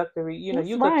introductory. You know, That's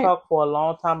you right. could talk for a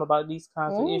long time about these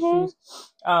kinds of issues.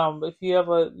 If you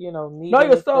ever, you know, need know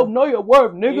yourself, know your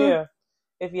worth, nigga. Yeah.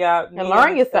 If y'all and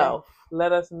learn yourself,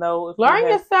 let us know. If learn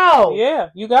yourself. Yeah,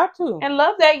 you got to. And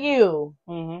love that you.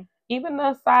 Mm-hmm. Even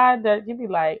the side that you be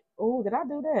like, oh, did I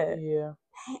do that? Yeah.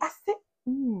 Hey, I said,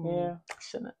 yeah.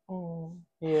 Shouldn't.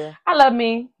 Yeah. I love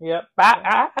me. Yep. But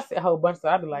I said a whole bunch, so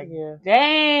I'd be like,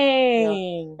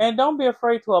 dang. Yeah. And don't be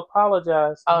afraid to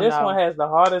apologize. Oh, this one has the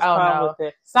hardest time with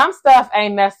it. Some stuff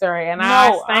ain't necessary, and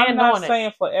I stand on it. I'm not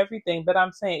saying for everything, but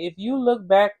I'm saying if you look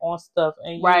back on stuff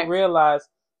and you realize,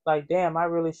 like, damn, I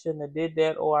really shouldn't have did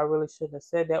that, or I really shouldn't have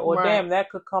said that, or damn, that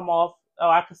could come off. Oh,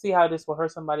 I can see how this will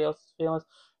hurt somebody else's feelings.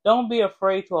 Don't be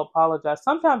afraid to apologize.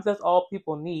 Sometimes that's all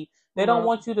people need. They don't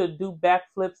want you to do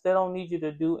backflips. They don't need you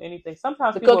to do anything.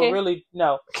 Sometimes people really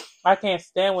no. I can't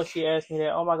stand when she asked me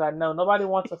that. Oh my God, no. Nobody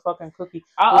wants a fucking cookie.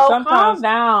 Calm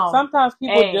down. Sometimes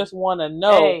people just want to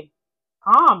know. Hey,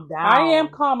 calm down. I am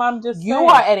calm. I'm just you saying.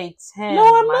 are at a 10.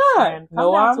 No, I'm not. Friend.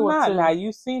 No, I'm not. Now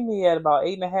you see me at about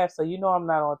 8.5, so you know I'm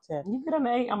not on 10. You get on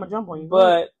the 8, I'm gonna jump on you.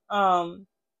 But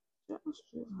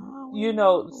you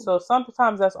know, so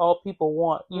sometimes that's all people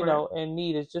want, you know, and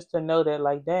need is just to know that,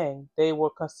 like, dang, they were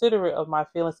considerate of my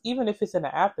feelings, even if it's in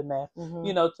the aftermath,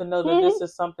 you know, to know that this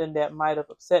is something that might have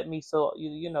upset me. So,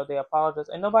 you know, they apologize.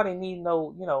 And nobody need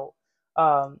no, you know,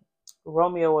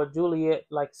 Romeo or Juliet,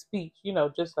 like, speech, you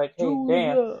know, just like, hey,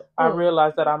 damn, I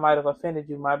realized that I might have offended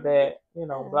you. My bad, you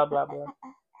know, blah, blah, blah.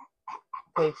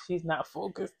 Okay, she's not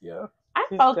focused, yeah.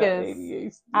 I'm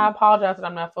focused. I apologize that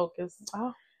I'm not focused.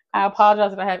 I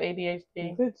apologize that I have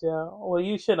ADHD. Good job. Well,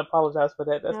 you shouldn't apologize for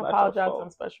that. That's not your fault. I apologize on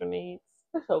special needs.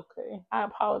 It's okay. I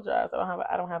apologize.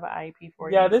 I don't have an IEP for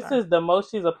you. Yeah, this is the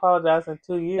most she's apologized in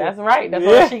 2 years. That's right. That's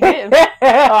what she gets. So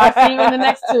I see you in the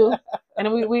next 2.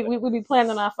 And we be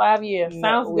planning on 5 years.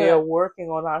 Sounds good. We are working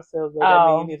on ourselves. But that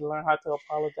means you need to learn how to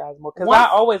apologize more. Because I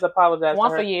always apologize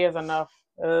once a year is enough.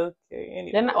 Okay.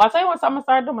 Anyway. Then I'll tell you what I'm gonna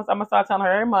start doing. I'm gonna start telling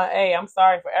her every month, "Hey, I'm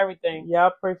sorry for everything." Y'all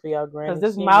pray for y'all grannies.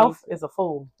 Because this mouth is a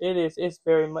fool. It is. It's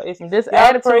very much. This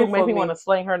attitude makes me want to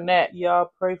sling her neck. Y'all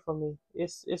pray for me.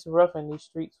 It's rough in these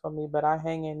streets for me, but I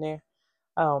hang in there.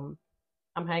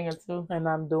 I'm hanging too, and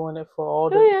I'm doing it for all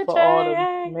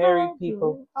the married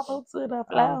people.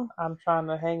 I'm trying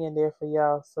to hang in there for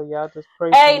y'all, so y'all just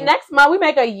pray. Hey, for me. Next month we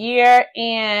make a year,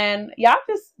 and y'all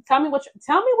just tell me what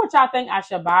y'all think I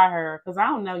should buy her, because I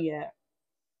don't know yet.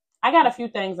 I got a few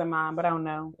things in mind, but I don't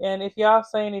know. And if y'all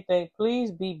say anything,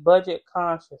 please be budget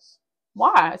conscious.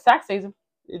 Why? It's tax season.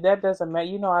 That doesn't matter.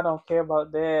 You know I don't care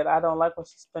about that. I don't like when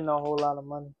she spend a whole lot of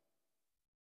money,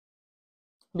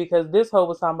 because this hoe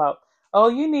was talking about, oh,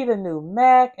 you need a new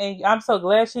Mac. And I'm so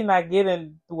glad she's not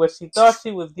getting what she thought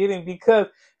she was getting, because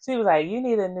she was like, you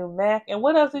need a new Mac. And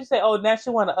what else did you say? Oh, now she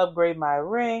want to upgrade my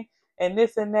ring and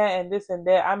this and that and this and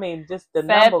that. I mean, just the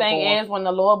sad thing is, when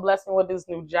the Lord blessed me with this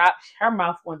new job, her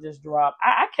mouth will just drop.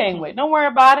 I can't wait. Don't worry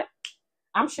about it.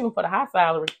 I'm shooting for the high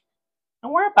salary.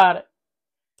 Don't worry about it.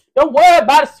 Don't worry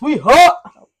about it, sweetheart.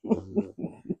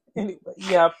 Anyway,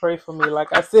 y'all pray for me.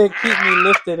 Like I said, keep me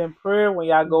lifted in prayer when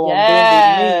y'all go on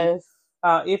bended knee.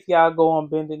 If y'all go on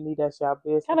bended knee, that's y'all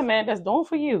business. What kind of man that's doing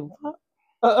for you?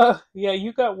 Yeah,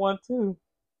 you got one too.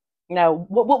 No,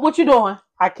 what you doing?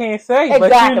 I can't say,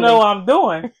 but you know I'm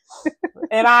doing,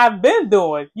 and I've been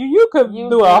doing. You could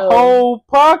do a whole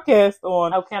podcast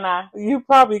on. Oh, can I? You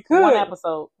probably could. 1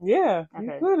 episode. Yeah, okay.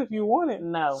 You could if you wanted.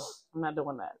 No, I'm not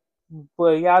doing that.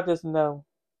 But y'all just know,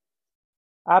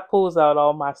 I pulls out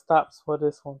all my stops for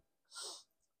this one.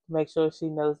 Make sure she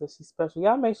knows that she's special.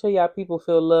 Y'all make sure y'all people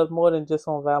feel loved more than just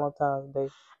on Valentine's Day.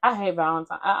 I hate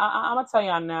Valentine's. I'm gonna tell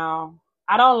y'all now.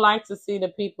 I don't like to see the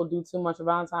people do too much of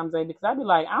Valentine's Day, because I'd be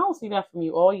like, I don't see that from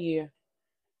you all year.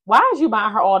 Why is you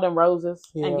buying her all them roses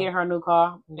and get her a new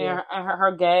car, and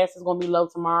her gas is gonna be low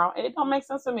tomorrow? It don't make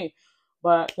sense to me.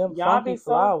 But y'all be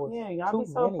flowers. Y'all be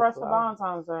so fresh for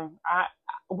Valentine's Day.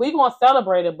 We gonna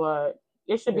celebrate it, but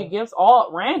it should be gifts,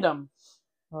 all random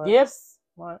gifts,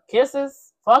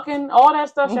 kisses, fucking, all that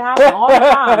stuff should happen all the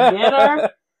time.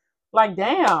 Dinner. Like,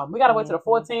 damn, we gotta wait till the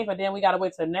 14th, and then we gotta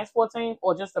wait till the next 14th,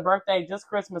 or just the birthday, just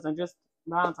Christmas, and just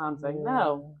Valentine's Day.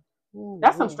 No,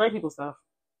 that's some straight people stuff.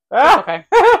 It's okay.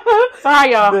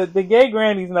 Sorry, y'all. The gay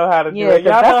grannies know how to do it. 'cause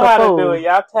Y'all that's know a how fool. to do it.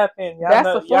 Y'all tap in. That's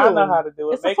a Y'all fool. know how to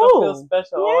do it. It's a Make them feel fool.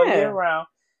 special all Yeah. year round.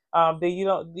 Do you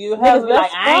have Niggas be less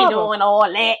like, I ain't problems. doing all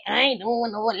that. I ain't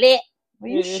doing all that.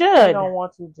 Well, you If should. you don't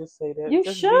want to, just say that. You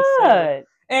Just be simple. should.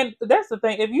 And that's the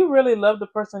thing. If you really love the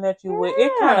person that you with,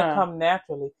 it kind of come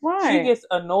naturally. Right. She gets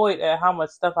annoyed at how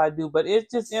much stuff I do, but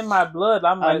it's just in my blood.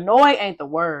 I'm like, annoyed ain't the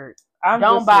word. I'm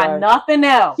Don't just buy like, nothing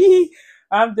else.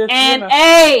 I'm just And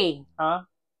huh?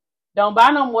 Don't buy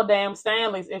no more damn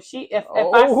Stanleys. If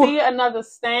I see another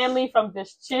Stanley from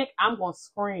this chick, I'm gonna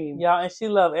scream. Y'all, and she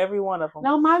love every one of them.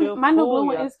 No, my new blue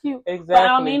one is cute. Exactly. But I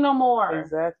don't need no more.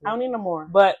 Exactly. I don't need no more.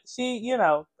 But she,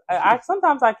 I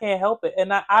sometimes I can't help it,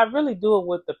 and I really do it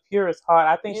with the purest heart.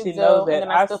 I think she knows that. And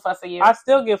then I still fuss at you. I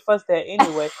still get fussed at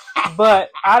anyway, but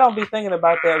I don't be thinking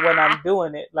about that when I'm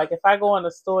doing it. Like if I go on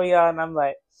the store, y'all, and I'm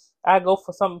like, I go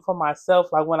for something for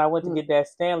myself, like when I went to get that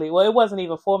Stanley. Well, it wasn't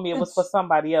even for me; it was for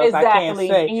somebody else. Exactly. I can't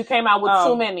say. And you came out with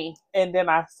too many. And then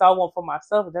I saw one for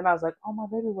myself, and then I was like, "Oh, my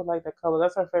baby would like that color.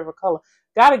 That's her favorite color.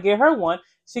 Gotta get her one.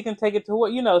 She can take it to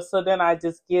work, So then I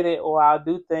just get it, or I'll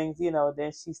do things,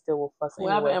 Then she still will fuss.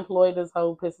 Whoever employed this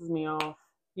hoe pisses me off.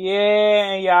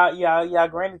 Yeah, and y'all,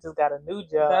 granny just got a new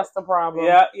job. That's the problem.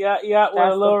 Yeah,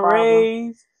 with a little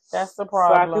raise. That's the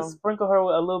problem. So I could sprinkle her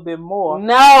with a little bit more.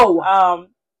 No.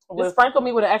 Just sprinkle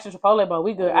me with an extra chipotle, but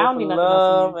we good. I don't need nothing else.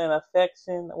 Love and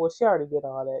affection. Well, she already get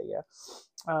all that,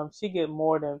 yeah. She get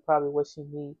more than probably what she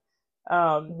need.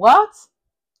 What?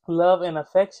 Love and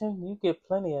affection, you get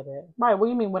plenty of that. Right. What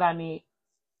do you mean? What I need?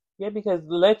 Yeah, because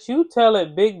let you tell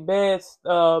it, big bad,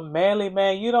 manly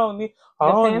man. You don't need. I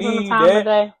don't need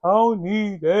that. I don't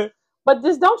need that. But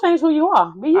just don't change who you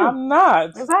are. Be you. I'm not.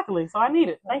 Exactly. So I need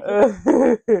it. Thank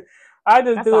you.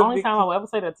 That's the only time I will ever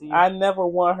say that to you. I never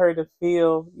want her to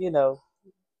feel,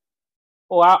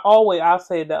 or I'll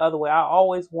say it the other way. I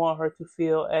always want her to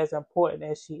feel as important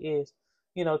as she is,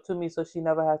 to me, so she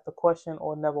never has to question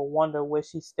or never wonder where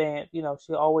she stands.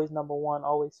 She always number one,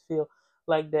 always feel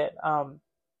like that.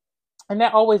 And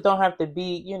that always don't have to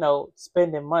be,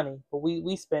 spending money, but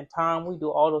we spend time, we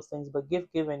do all those things, but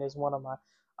gift giving is one of my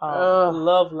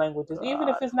love languages. God. Even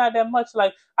if it's not that much,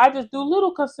 like I just do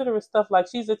little considerate stuff. Like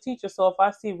she's a teacher, so if I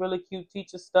see really cute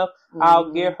teacher stuff,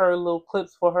 I'll get her little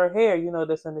clips for her hair,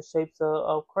 that's in the shapes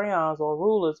of crayons or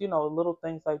rulers, little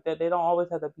things like that. They don't always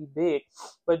have to be big,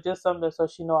 but just something so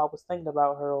she know I was thinking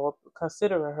about her or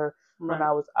considering her when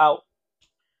I was out.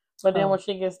 But then when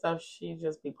she gets stuff, she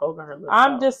just be poking her lips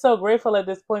I'm out. just so grateful at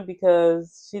this point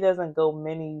because she doesn't go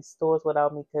many stores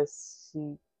without me because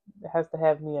she has to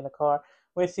have me in the car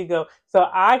when she go. So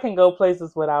I can go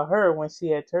places without her when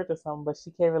she at church or something, but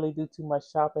she can't really do too much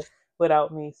shopping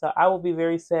without me. So I will be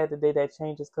very sad the day that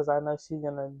changes because I know she's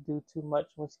going to do too much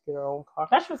when she get her own car.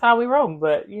 That's just how we roll.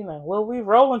 But, we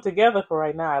rolling together for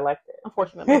right now. I like that.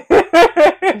 Unfortunately.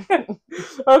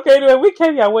 Okay, then we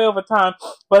came y'all way over time.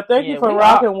 But thank you for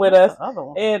rocking with us.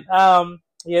 And,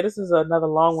 this is another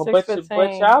long one. But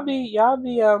y'all be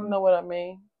know what I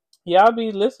mean. Y'all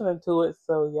be listening to it,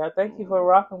 so thank you for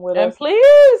rocking with us. And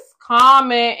please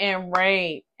comment and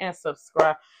rate and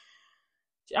subscribe.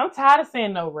 I'm tired of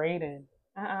seeing no rating.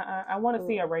 I want to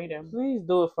see a rating. Please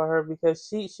do it for her because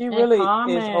she really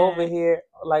is over here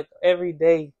like every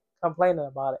day complaining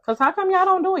about it. Cause how come y'all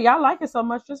don't do it? Y'all like it so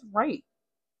much, just rate.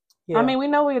 Yeah. I mean, we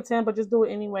know we attend, but just do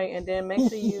it anyway, and then make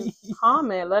sure you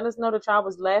comment. Let us know that y'all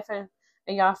was laughing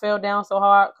and y'all fell down so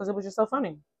hard because it was just so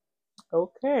funny.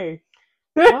 Okay.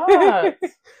 What?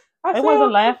 They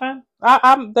wasn't laughing.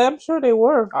 I'm sure they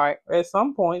were. All right. At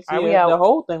some points. All right, we out. The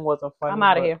whole thing wasn't funny. I'm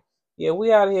out of here. Yeah,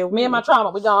 we out of here. Me and my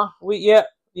trauma, we gone. Yeah.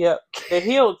 The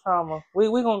healed trauma. We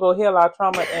gonna go heal our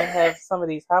trauma and have some of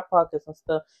these hot pockets and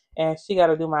stuff. And she got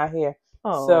to do my hair.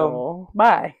 Oh, so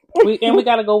bye. we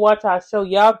got to go watch our show.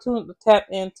 Y'all tap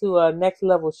into Next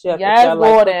Level Chef. Yes, y'all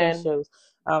like cooking shows.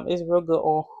 It's real good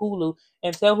on Hulu.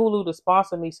 And tell Hulu to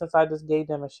sponsor me since I just gave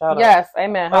them a shout out. Yes,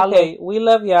 amen. Okay, we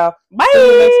love y'all. Bye. See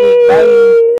you next week. Bye.